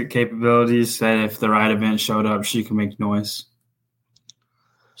gymnastic capabilities that if the right event showed up, she can make noise.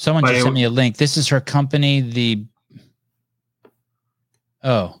 Someone just sent me a link. This is her company.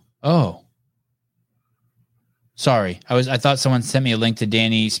 Sorry, I thought someone sent me a link to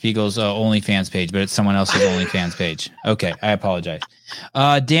Danny Spiegel's OnlyFans page, but it's someone else's OnlyFans page. Okay, I apologize.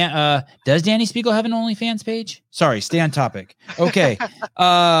 Does Danny Spiegel have an OnlyFans page? Sorry, stay on topic. Okay.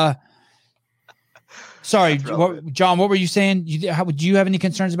 Sorry, John. What were you saying? Do you have any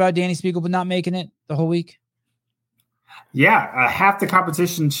concerns about Danny Spiegel but not making it the whole week? Yeah, half the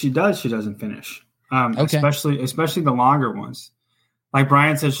competition she doesn't finish. Okay. Especially the longer ones. Like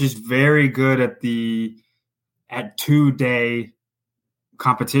Brian said, she's very good at 2-day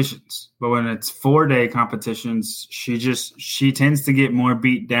competitions, but when it's 4-day competitions, she tends to get more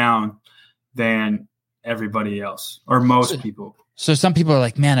beat down than everybody else or most people. So some people are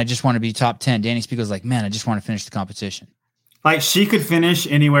like, man, I just want to be top 10. Danny Spiegel's like, man, I just want to finish the competition. Like she could finish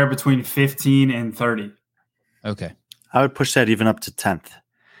anywhere between 15 and 30. Okay. I would push that even up to 10th.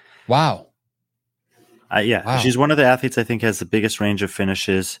 Wow. Wow. She's one of the athletes I think has the biggest range of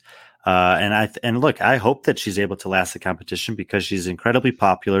finishes. And look, I hope that she's able to last the competition because she's incredibly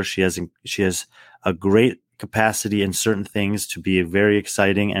popular. She has a great capacity in certain things to be very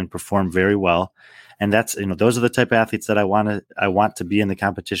exciting and perform very well. And that's, those are the type of athletes that I want to be in the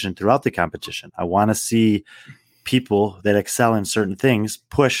competition throughout the competition. I want to see people that excel in certain things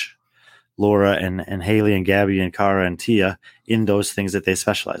push Laura and Haley and Gabby and Cara and Tia in those things that they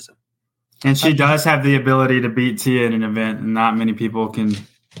specialize in. And she does have the ability to beat Tia in an event, and not many people can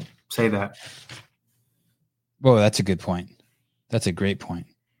say that. Whoa, that's a good point. That's a great point.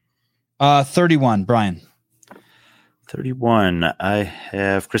 31, Brian. 31, I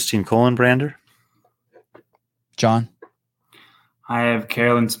have Christine Kohlenbrander. John. I have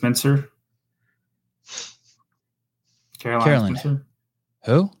Carolyn Spencer. Carolyn. Spencer.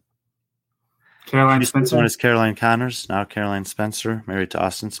 Who? Caroline Spencer. One is Caroline Connors, now Caroline Spencer, married to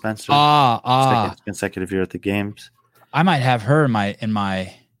Austin Spencer. Second consecutive year at the games. I might have her in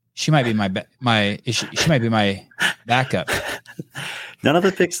my. She might be she might be my backup. None of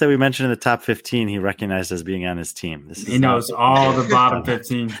the picks that we mentioned in the top 15 he recognized as being on his team. He knows all the bottom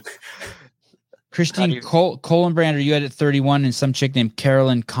 15. Christine Kohlenbrander, you had at 31, and some chick named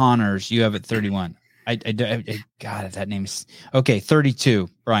Carolyn Connors, you have at 31. God, that name's okay. 32,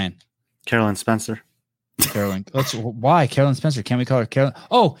 Brian. Carolyn Spencer. Carolyn. Why Carolyn Spencer? Can't we call her Carolyn?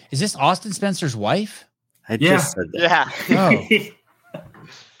 Oh, is this Austin Spencer's wife? I just said that. Yeah. Oh.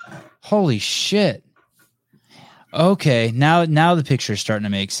 Holy shit. Okay, now the picture is starting to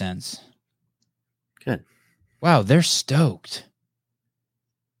make sense. Good. Wow, they're stoked.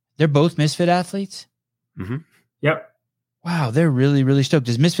 They're both Misfit athletes? Mm-hmm. Yep. Wow, they're really, really stoked.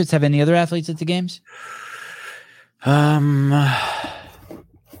 Does Misfits have any other athletes at the games? I'm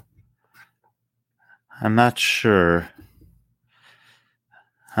not sure.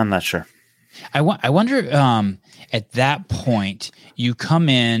 I wonder at that point you come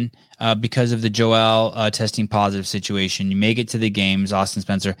in because of the Joel testing positive situation. You make it to the games, Austin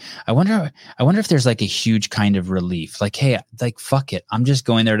Spencer. I wonder if there's like a huge kind of relief. Like, hey, like fuck it, I'm just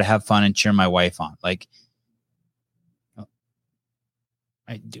going there to have fun and cheer my wife on. Like,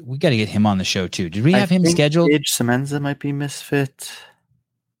 we got to get him on the show too. Did we have him scheduled? Paige Semenza might be Misfit.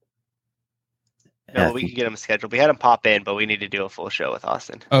 No, we can get him scheduled. We had him pop in, but we need to do a full show with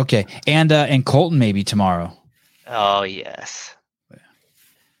Austin. Okay, and Colton maybe tomorrow. Oh yes.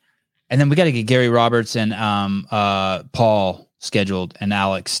 And then we got to get Gary Roberts and Paul scheduled, and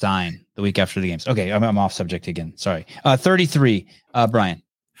Alex Stein the week after the games. Okay, I'm off subject again. Sorry. 33, Brian.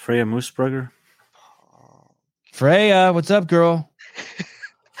 Freya Moosbrugger. Freya, what's up, girl?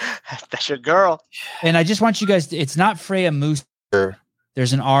 That's your girl. And I just want you guys it's not Freya Moosbrugger.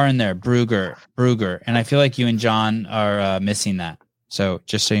 There's an R in there, Brugger. And I feel like you and John are missing that. So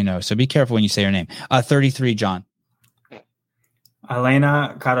just so you know. So be careful when you say her name. 33, John.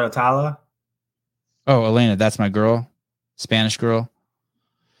 Elena Carotala. Oh, Elena, that's my girl. Spanish girl.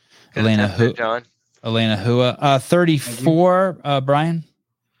 Good Elena attempt, John. Elena Hua. 34, Brian.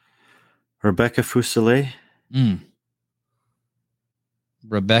 Rebecca Fuselier.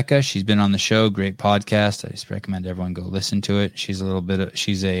 Rebecca, she's been on the show. Great podcast. I just recommend everyone go listen to it. She's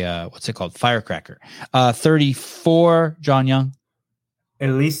a what's it called? Firecracker. 34, John Young.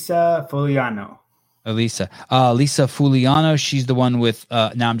 Elisa Fuliano. Lisa Fuliano. She's the one with,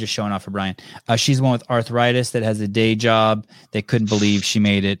 now I'm just showing off for Brian. She's the one with arthritis that has a day job. They couldn't believe she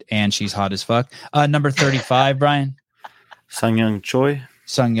made it, and she's hot as fuck. Number 35, Brian. Sungyoung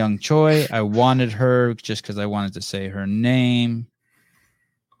Choi. I wanted her just because I wanted to say her name.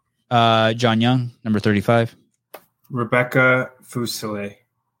 John Young, number 35. Rebecca Fuselier.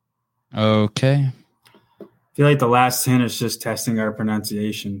 Okay. I feel like the last 10 is just testing our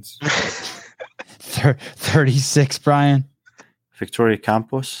pronunciations. 36, Brian. Victoria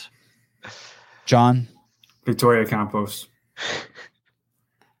Campos. John. Victoria Campos.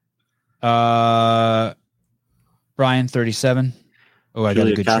 Brian, 37. Oh, I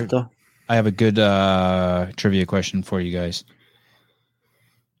Julia got a good Cato. I have a good trivia question for you guys.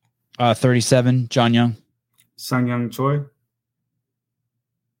 37, John Young. Sung Young Choi.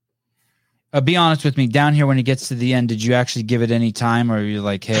 Be honest with me. Down here, when it gets to the end, did you actually give it any time, or are you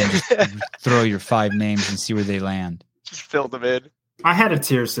like, hey, just throw your 5 names and see where they land? Just filled them in. I had a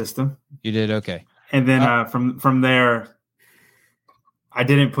tier system. You did? Okay. And then from there, I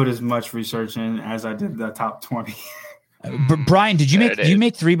didn't put as much research in as I did the top 20. Brian, did you make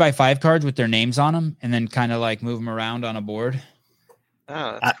 3x5 cards with their names on them and then kind of like move them around on a board?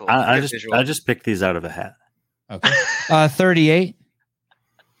 Oh, that's cool. I just picked these out of a hat. Okay. 38.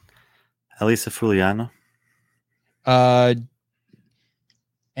 Elisa Fuliano.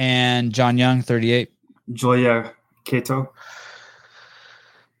 And John Young, 38. Julia Cato.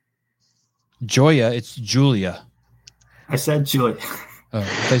 Joya, it's Julia. I said Julia.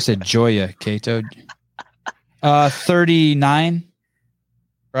 Oh, they said Joya Cato. 39.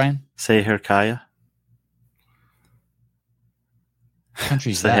 Brian? Seher Kaya.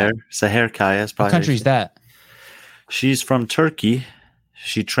 Country's that? Seher Kaya is probably. What country's that? She's from Turkey.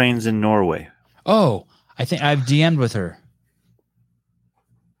 She trains in Norway. Oh, I think I've DM'd with her.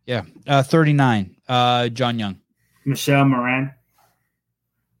 Yeah. 39. John Young. Michelle Moran.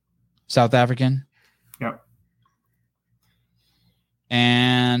 South African. Yep.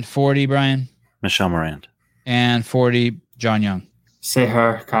 And 40, Brian. Michelle Morand. And 40, John Young.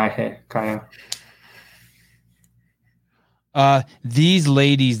 Seher Kaya. These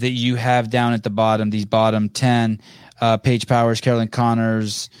ladies that you have down at the bottom, these bottom 10, Paige Powers, Carolyn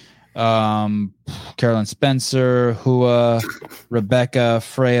Connors, Carolyn Spencer, Hua, Rebecca,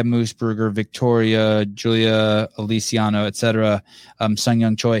 Freya Moosberger, Victoria, Julia Aliciano, etc. Sung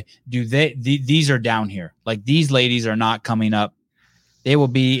Young Choi. These are down here. Like, these ladies are not coming up. They will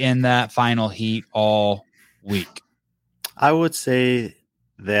be in that final heat all week. I would say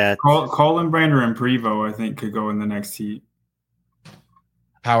that Colin Brander and Prevo, I think, could go in the next heat.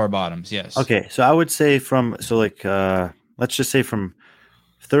 Power bottoms, yes. Okay, so I would say let's just say from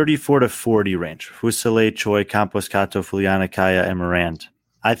 34 to 40 range. Fusile, Choi, Campos, Cato, Fuliana, Kaya, and Morand.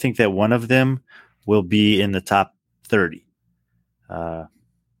 I think that one of them will be in the top 30.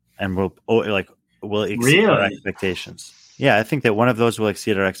 And will exceed our expectations. Yeah, I think that one of those will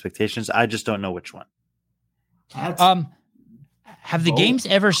exceed our expectations. I just don't know which one. Have the games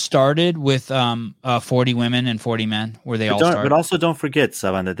ever started with 40 women and 40 men where they all start? But also don't forget,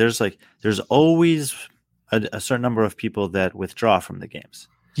 Savan, that there's always a certain number of people that withdraw from the games.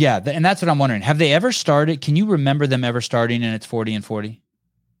 Yeah, and that's what I'm wondering. Have they ever started? Can you remember them ever starting and it's 40 and 40?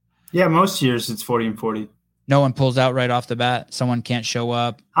 Yeah, most years it's 40 and 40. No one pulls out right off the bat? Someone can't show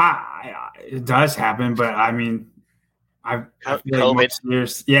up? It does happen, but I mean, I feel like most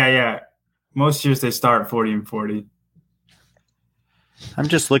years, most years they start 40 and 40. I'm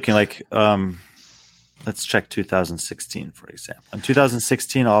just looking let's check 2016, for example. In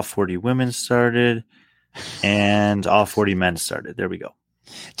 2016, all 40 women started and all 40 men started. There we go.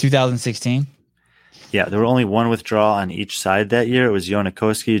 2016? Yeah, there were only one withdrawal on each side that year. It was Yona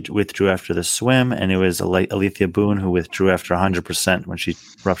Koski withdrew after the swim, and it was Alethea Boone who withdrew after 100% when she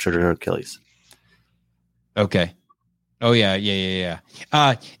ruptured her Achilles. Okay. Oh, yeah.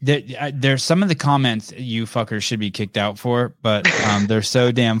 There's some of the comments you fuckers should be kicked out for, but they're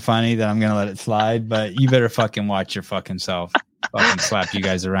so damn funny that I'm going to let it slide. But you better fucking watch your fucking self. Fucking slap you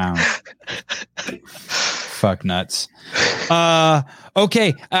guys around. Fuck nuts.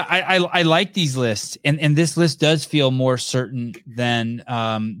 Okay. I like these lists. And this list does feel more certain than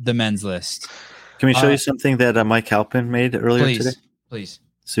the men's list. Can we show you something that Mike Halpin made earlier today? Please.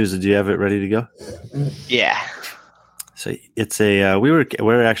 Susan, do you have it ready to go? Yeah. So it's a we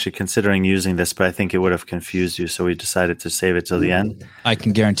were actually considering using this, but I think it would have confused you, so we decided to save it till the end. I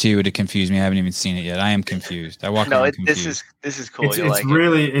can guarantee you it would have confused me. I haven't even seen it yet. I am confused. I walk around confused. This is cool.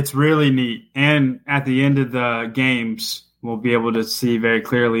 It's really neat. And at the end of the games, we'll be able to see very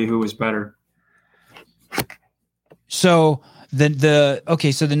clearly who was better. So so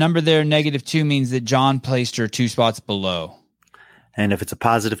the number there, -2, means that John placed her 2 spots below. And if it's a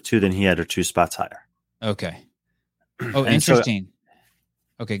 +2, then he had her 2 spots higher. Okay. Oh, interesting.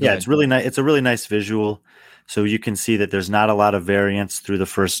 Okay, go ahead. It's really nice. It's a really nice visual. So you can see that there's not a lot of variance through the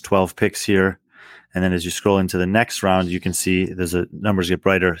first 12 picks here. And then as you scroll into the next round, you can see numbers get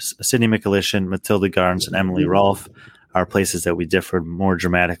brighter. Sydney McAlishan, Matilda Garns, and Emily Rolfe are places that we differed more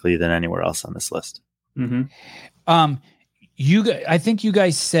dramatically than anywhere else on this list. Mm-hmm. I think you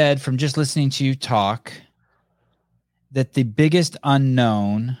guys said, from just listening to you talk, that the biggest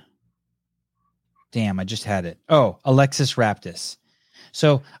unknown Damn, I just had it. Oh, Alexis Raptis.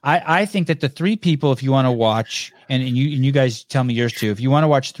 So I think that the three people, if you want to watch, and you guys tell me yours too, if you want to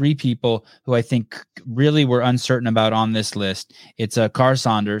watch three people who I think really were uncertain about on this list, it's Carr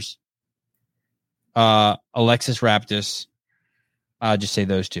Saunders, Alexis Raptis. I'll just say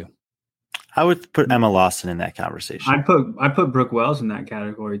those two. I would put Emma Lawson in that conversation. I put Brooke Wells in that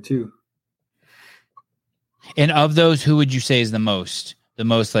category too. And of those, who would you say is the most? The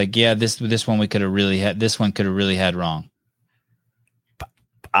most like, yeah, this one we could have really had. This one could have really had wrong.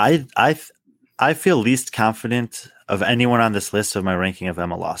 I feel least confident of anyone on this list of my ranking of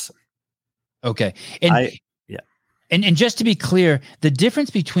Emma Lawson. Okay, and just to be clear, the difference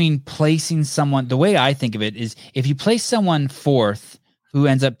between placing someone, the way I think of it is, if you place someone fourth who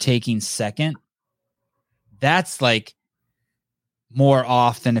ends up taking second, that's like more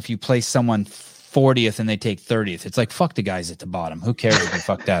off than if you place someone 40th and they take 30th. It's like, fuck the guys at the bottom. Who cares if they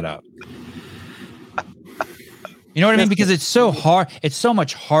fuck that up? You know what I mean? Because it's so hard. It's so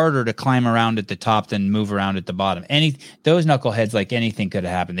much harder to climb around at the top than move around at the bottom. Those knuckleheads, like anything could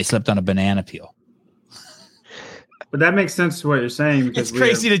have happened. They slipped on a banana peel. But that makes sense to what you're saying. Because it's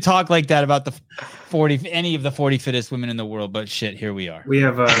crazy to talk like that about any of the 40 fittest women in the world. But shit, here we are. We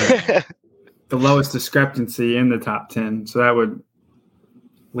have the lowest discrepancy in the top 10. So that would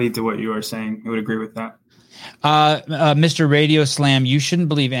lead to what you are saying. I would agree with that. Mr. Radio Slam, you shouldn't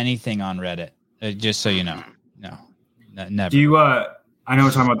believe anything on Reddit. Just so you know. No, never. Do you? I know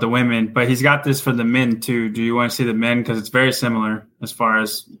we're talking about the women, but he's got this for the men too. Do you want to see the men? Because it's very similar as far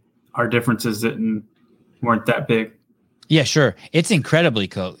as our differences weren't that big. Yeah, sure. It's incredibly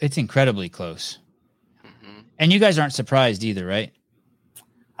close. Mm-hmm. And you guys aren't surprised either, right?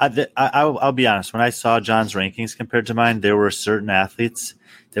 I'll be honest. When I saw John's rankings compared to mine, there were certain athletes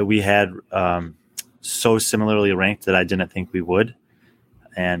that we had so similarly ranked that I didn't think we would,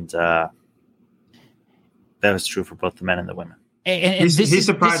 and that was true for both the men and the women. And he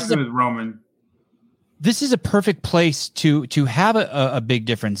surprised me with Roman. This is a perfect place to have a big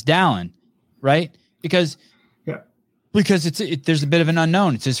difference, Dallin, right? Because there's a bit of an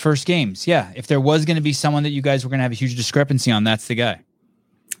unknown. It's his first games. Yeah, if there was going to be someone that you guys were going to have a huge discrepancy on, that's the guy.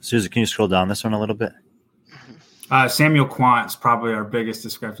 Susan, can you scroll down this one a little bit? Samuel Quant's probably our biggest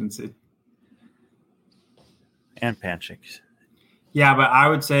discrepancy. And Panchik. Yeah, but I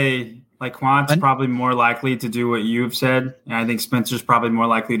would say like Quant's probably more likely to do what you've said, and I think Spencer's probably more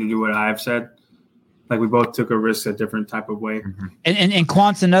likely to do what I've said. Like we both took a risk a different type of way. Mm-hmm. And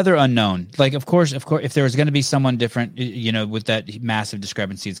Quant's another unknown. Like of course, if there was going to be someone different, with that massive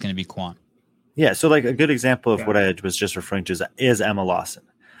discrepancy, it's going to be Quant. Yeah, so like a good example of what I was just referring to is Emma Lawson.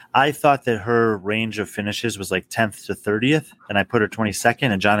 I thought that her range of finishes was like 10th to 30th, and I put her 22nd,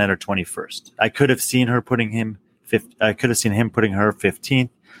 and John had her 21st. I could have seen her putting him 15th. I could have seen him putting her 15th.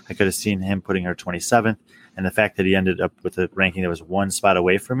 I could have seen him putting her 27th. And the fact that he ended up with a ranking that was one spot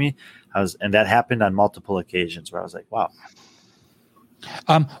away from me, and that happened on multiple occasions where I was like, wow.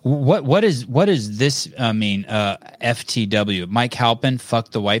 What does this mean? FTW. Mike Halpin,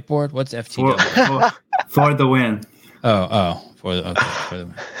 fuck the whiteboard. What's FTW? For the win. For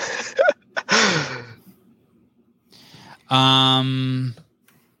the win.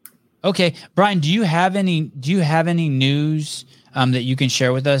 Okay, Brian, do you have any news that you can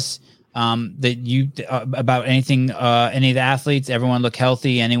share with us that you about anything, any of the athletes? Everyone look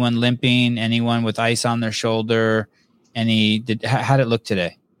healthy? Anyone limping? Anyone with ice on their shoulder? How did it look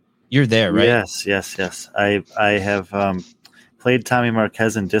today? You're there, right? Yes. I have played Tommy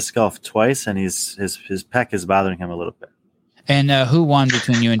Marquez in disc golf twice, and his pec is bothering him a little bit. And who won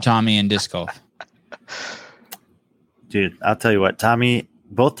between you and Tommy in disc golf? Dude, I'll tell you what,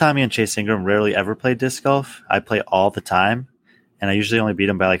 both Tommy and Chase Ingram rarely ever play disc golf. I play all the time, and I usually only beat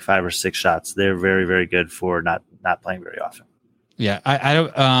them by like 5 or 6 shots. They're very, very good for not playing very often. Yeah, I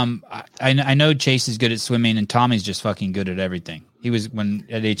don't. I know Chase is good at swimming, and Tommy's just fucking good at everything. He was when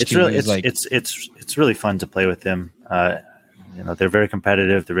at HQ. It's really fun to play with him. They're very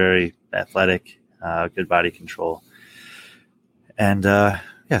competitive. They're very athletic. Good body control, and so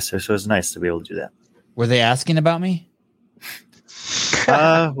it was nice to be able to do that. Were they asking about me?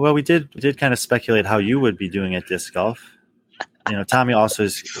 Well, we did kind of speculate how you would be doing at disc golf. Tommy also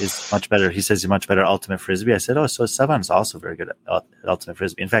is much better. He says he's much better at ultimate frisbee. I said, so Sevan is also very good at ultimate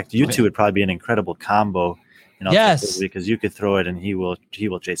frisbee. In fact, you two would probably be an incredible combo in ultimate frisbee because you could throw it and he will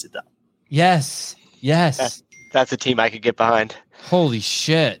chase it down. Yes. That's a team I could get behind. Holy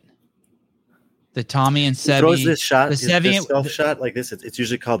shit! The Tommy and Sevi throws this shot, the Sevi self shot like this. It's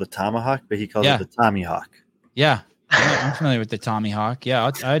usually called the tomahawk, but he calls it the Tommy Hawk. Yeah. I'm familiar with the Tommy Hawk. Yeah,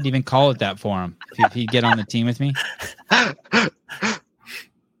 I'd even call it that for him if he'd get on the team with me.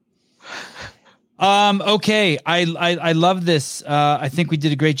 Okay. I love this. I think we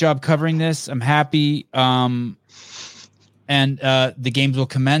did a great job covering this. I'm happy. And the games will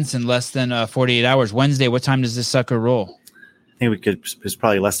commence in less than 48 hours. Wednesday, what time does this sucker roll? I think it's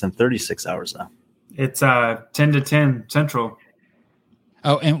probably less than 36 hours now. It's 10 to 10 Central.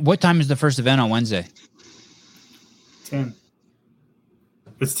 Oh, and what time is the first event on Wednesday? 10.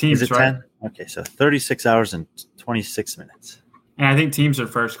 It's teams, Is it right? 10? Okay, so 36 hours and 26 minutes. And I think teams are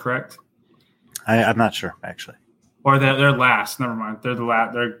first, correct? I'm not sure, actually. Or they're last. Never mind. They're the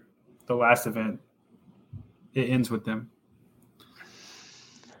last event. It ends with them.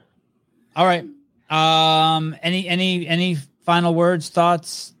 All right. Any final words,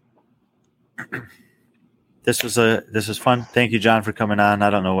 thoughts? This was fun. Thank you, John, for coming on. I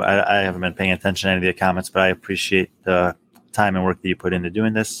don't know. I haven't been paying attention to any of the comments, but I appreciate the time and work that you put into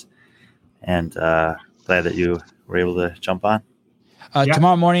doing this, and glad that you were able to jump on.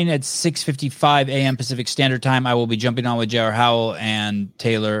 Tomorrow morning at 6:55 a.m. Pacific Standard Time, I will be jumping on with J.R. Howell and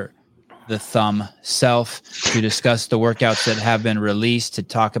Taylor the Thumb Self to discuss the workouts that have been released, to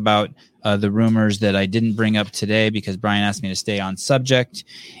talk about the rumors that I didn't bring up today because Brian asked me to stay on subject.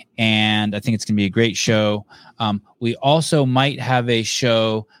 And I think it's going to be a great show. We also might have a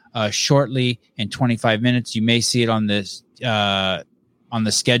show shortly in 25 minutes. You may see it on this on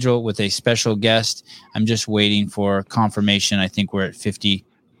the schedule with a special guest. I'm just waiting for confirmation. I think we're at 51%.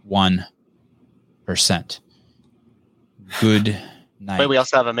 Good night. Wait, we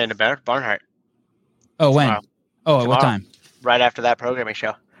also have Amanda Barnhart. Oh, when? Tomorrow. Oh, at what time? Right after that programming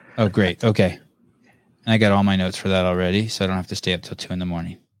show. Oh, great. Okay. And I got all my notes for that already, so I don't have to stay up till 2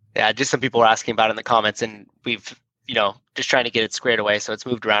 a.m. Yeah, just some people were asking about it in the comments, and we've, just trying to get it squared away, so it's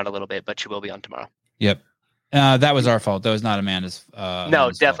moved around a little bit, but she will be on tomorrow. Yep. That was our fault. That was not Amanda's.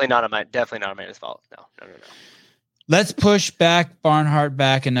 No, definitely not Amanda's fault. No. Let's push back Barnhart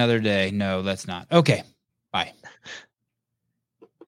back another day. No, let's not. Okay. Bye.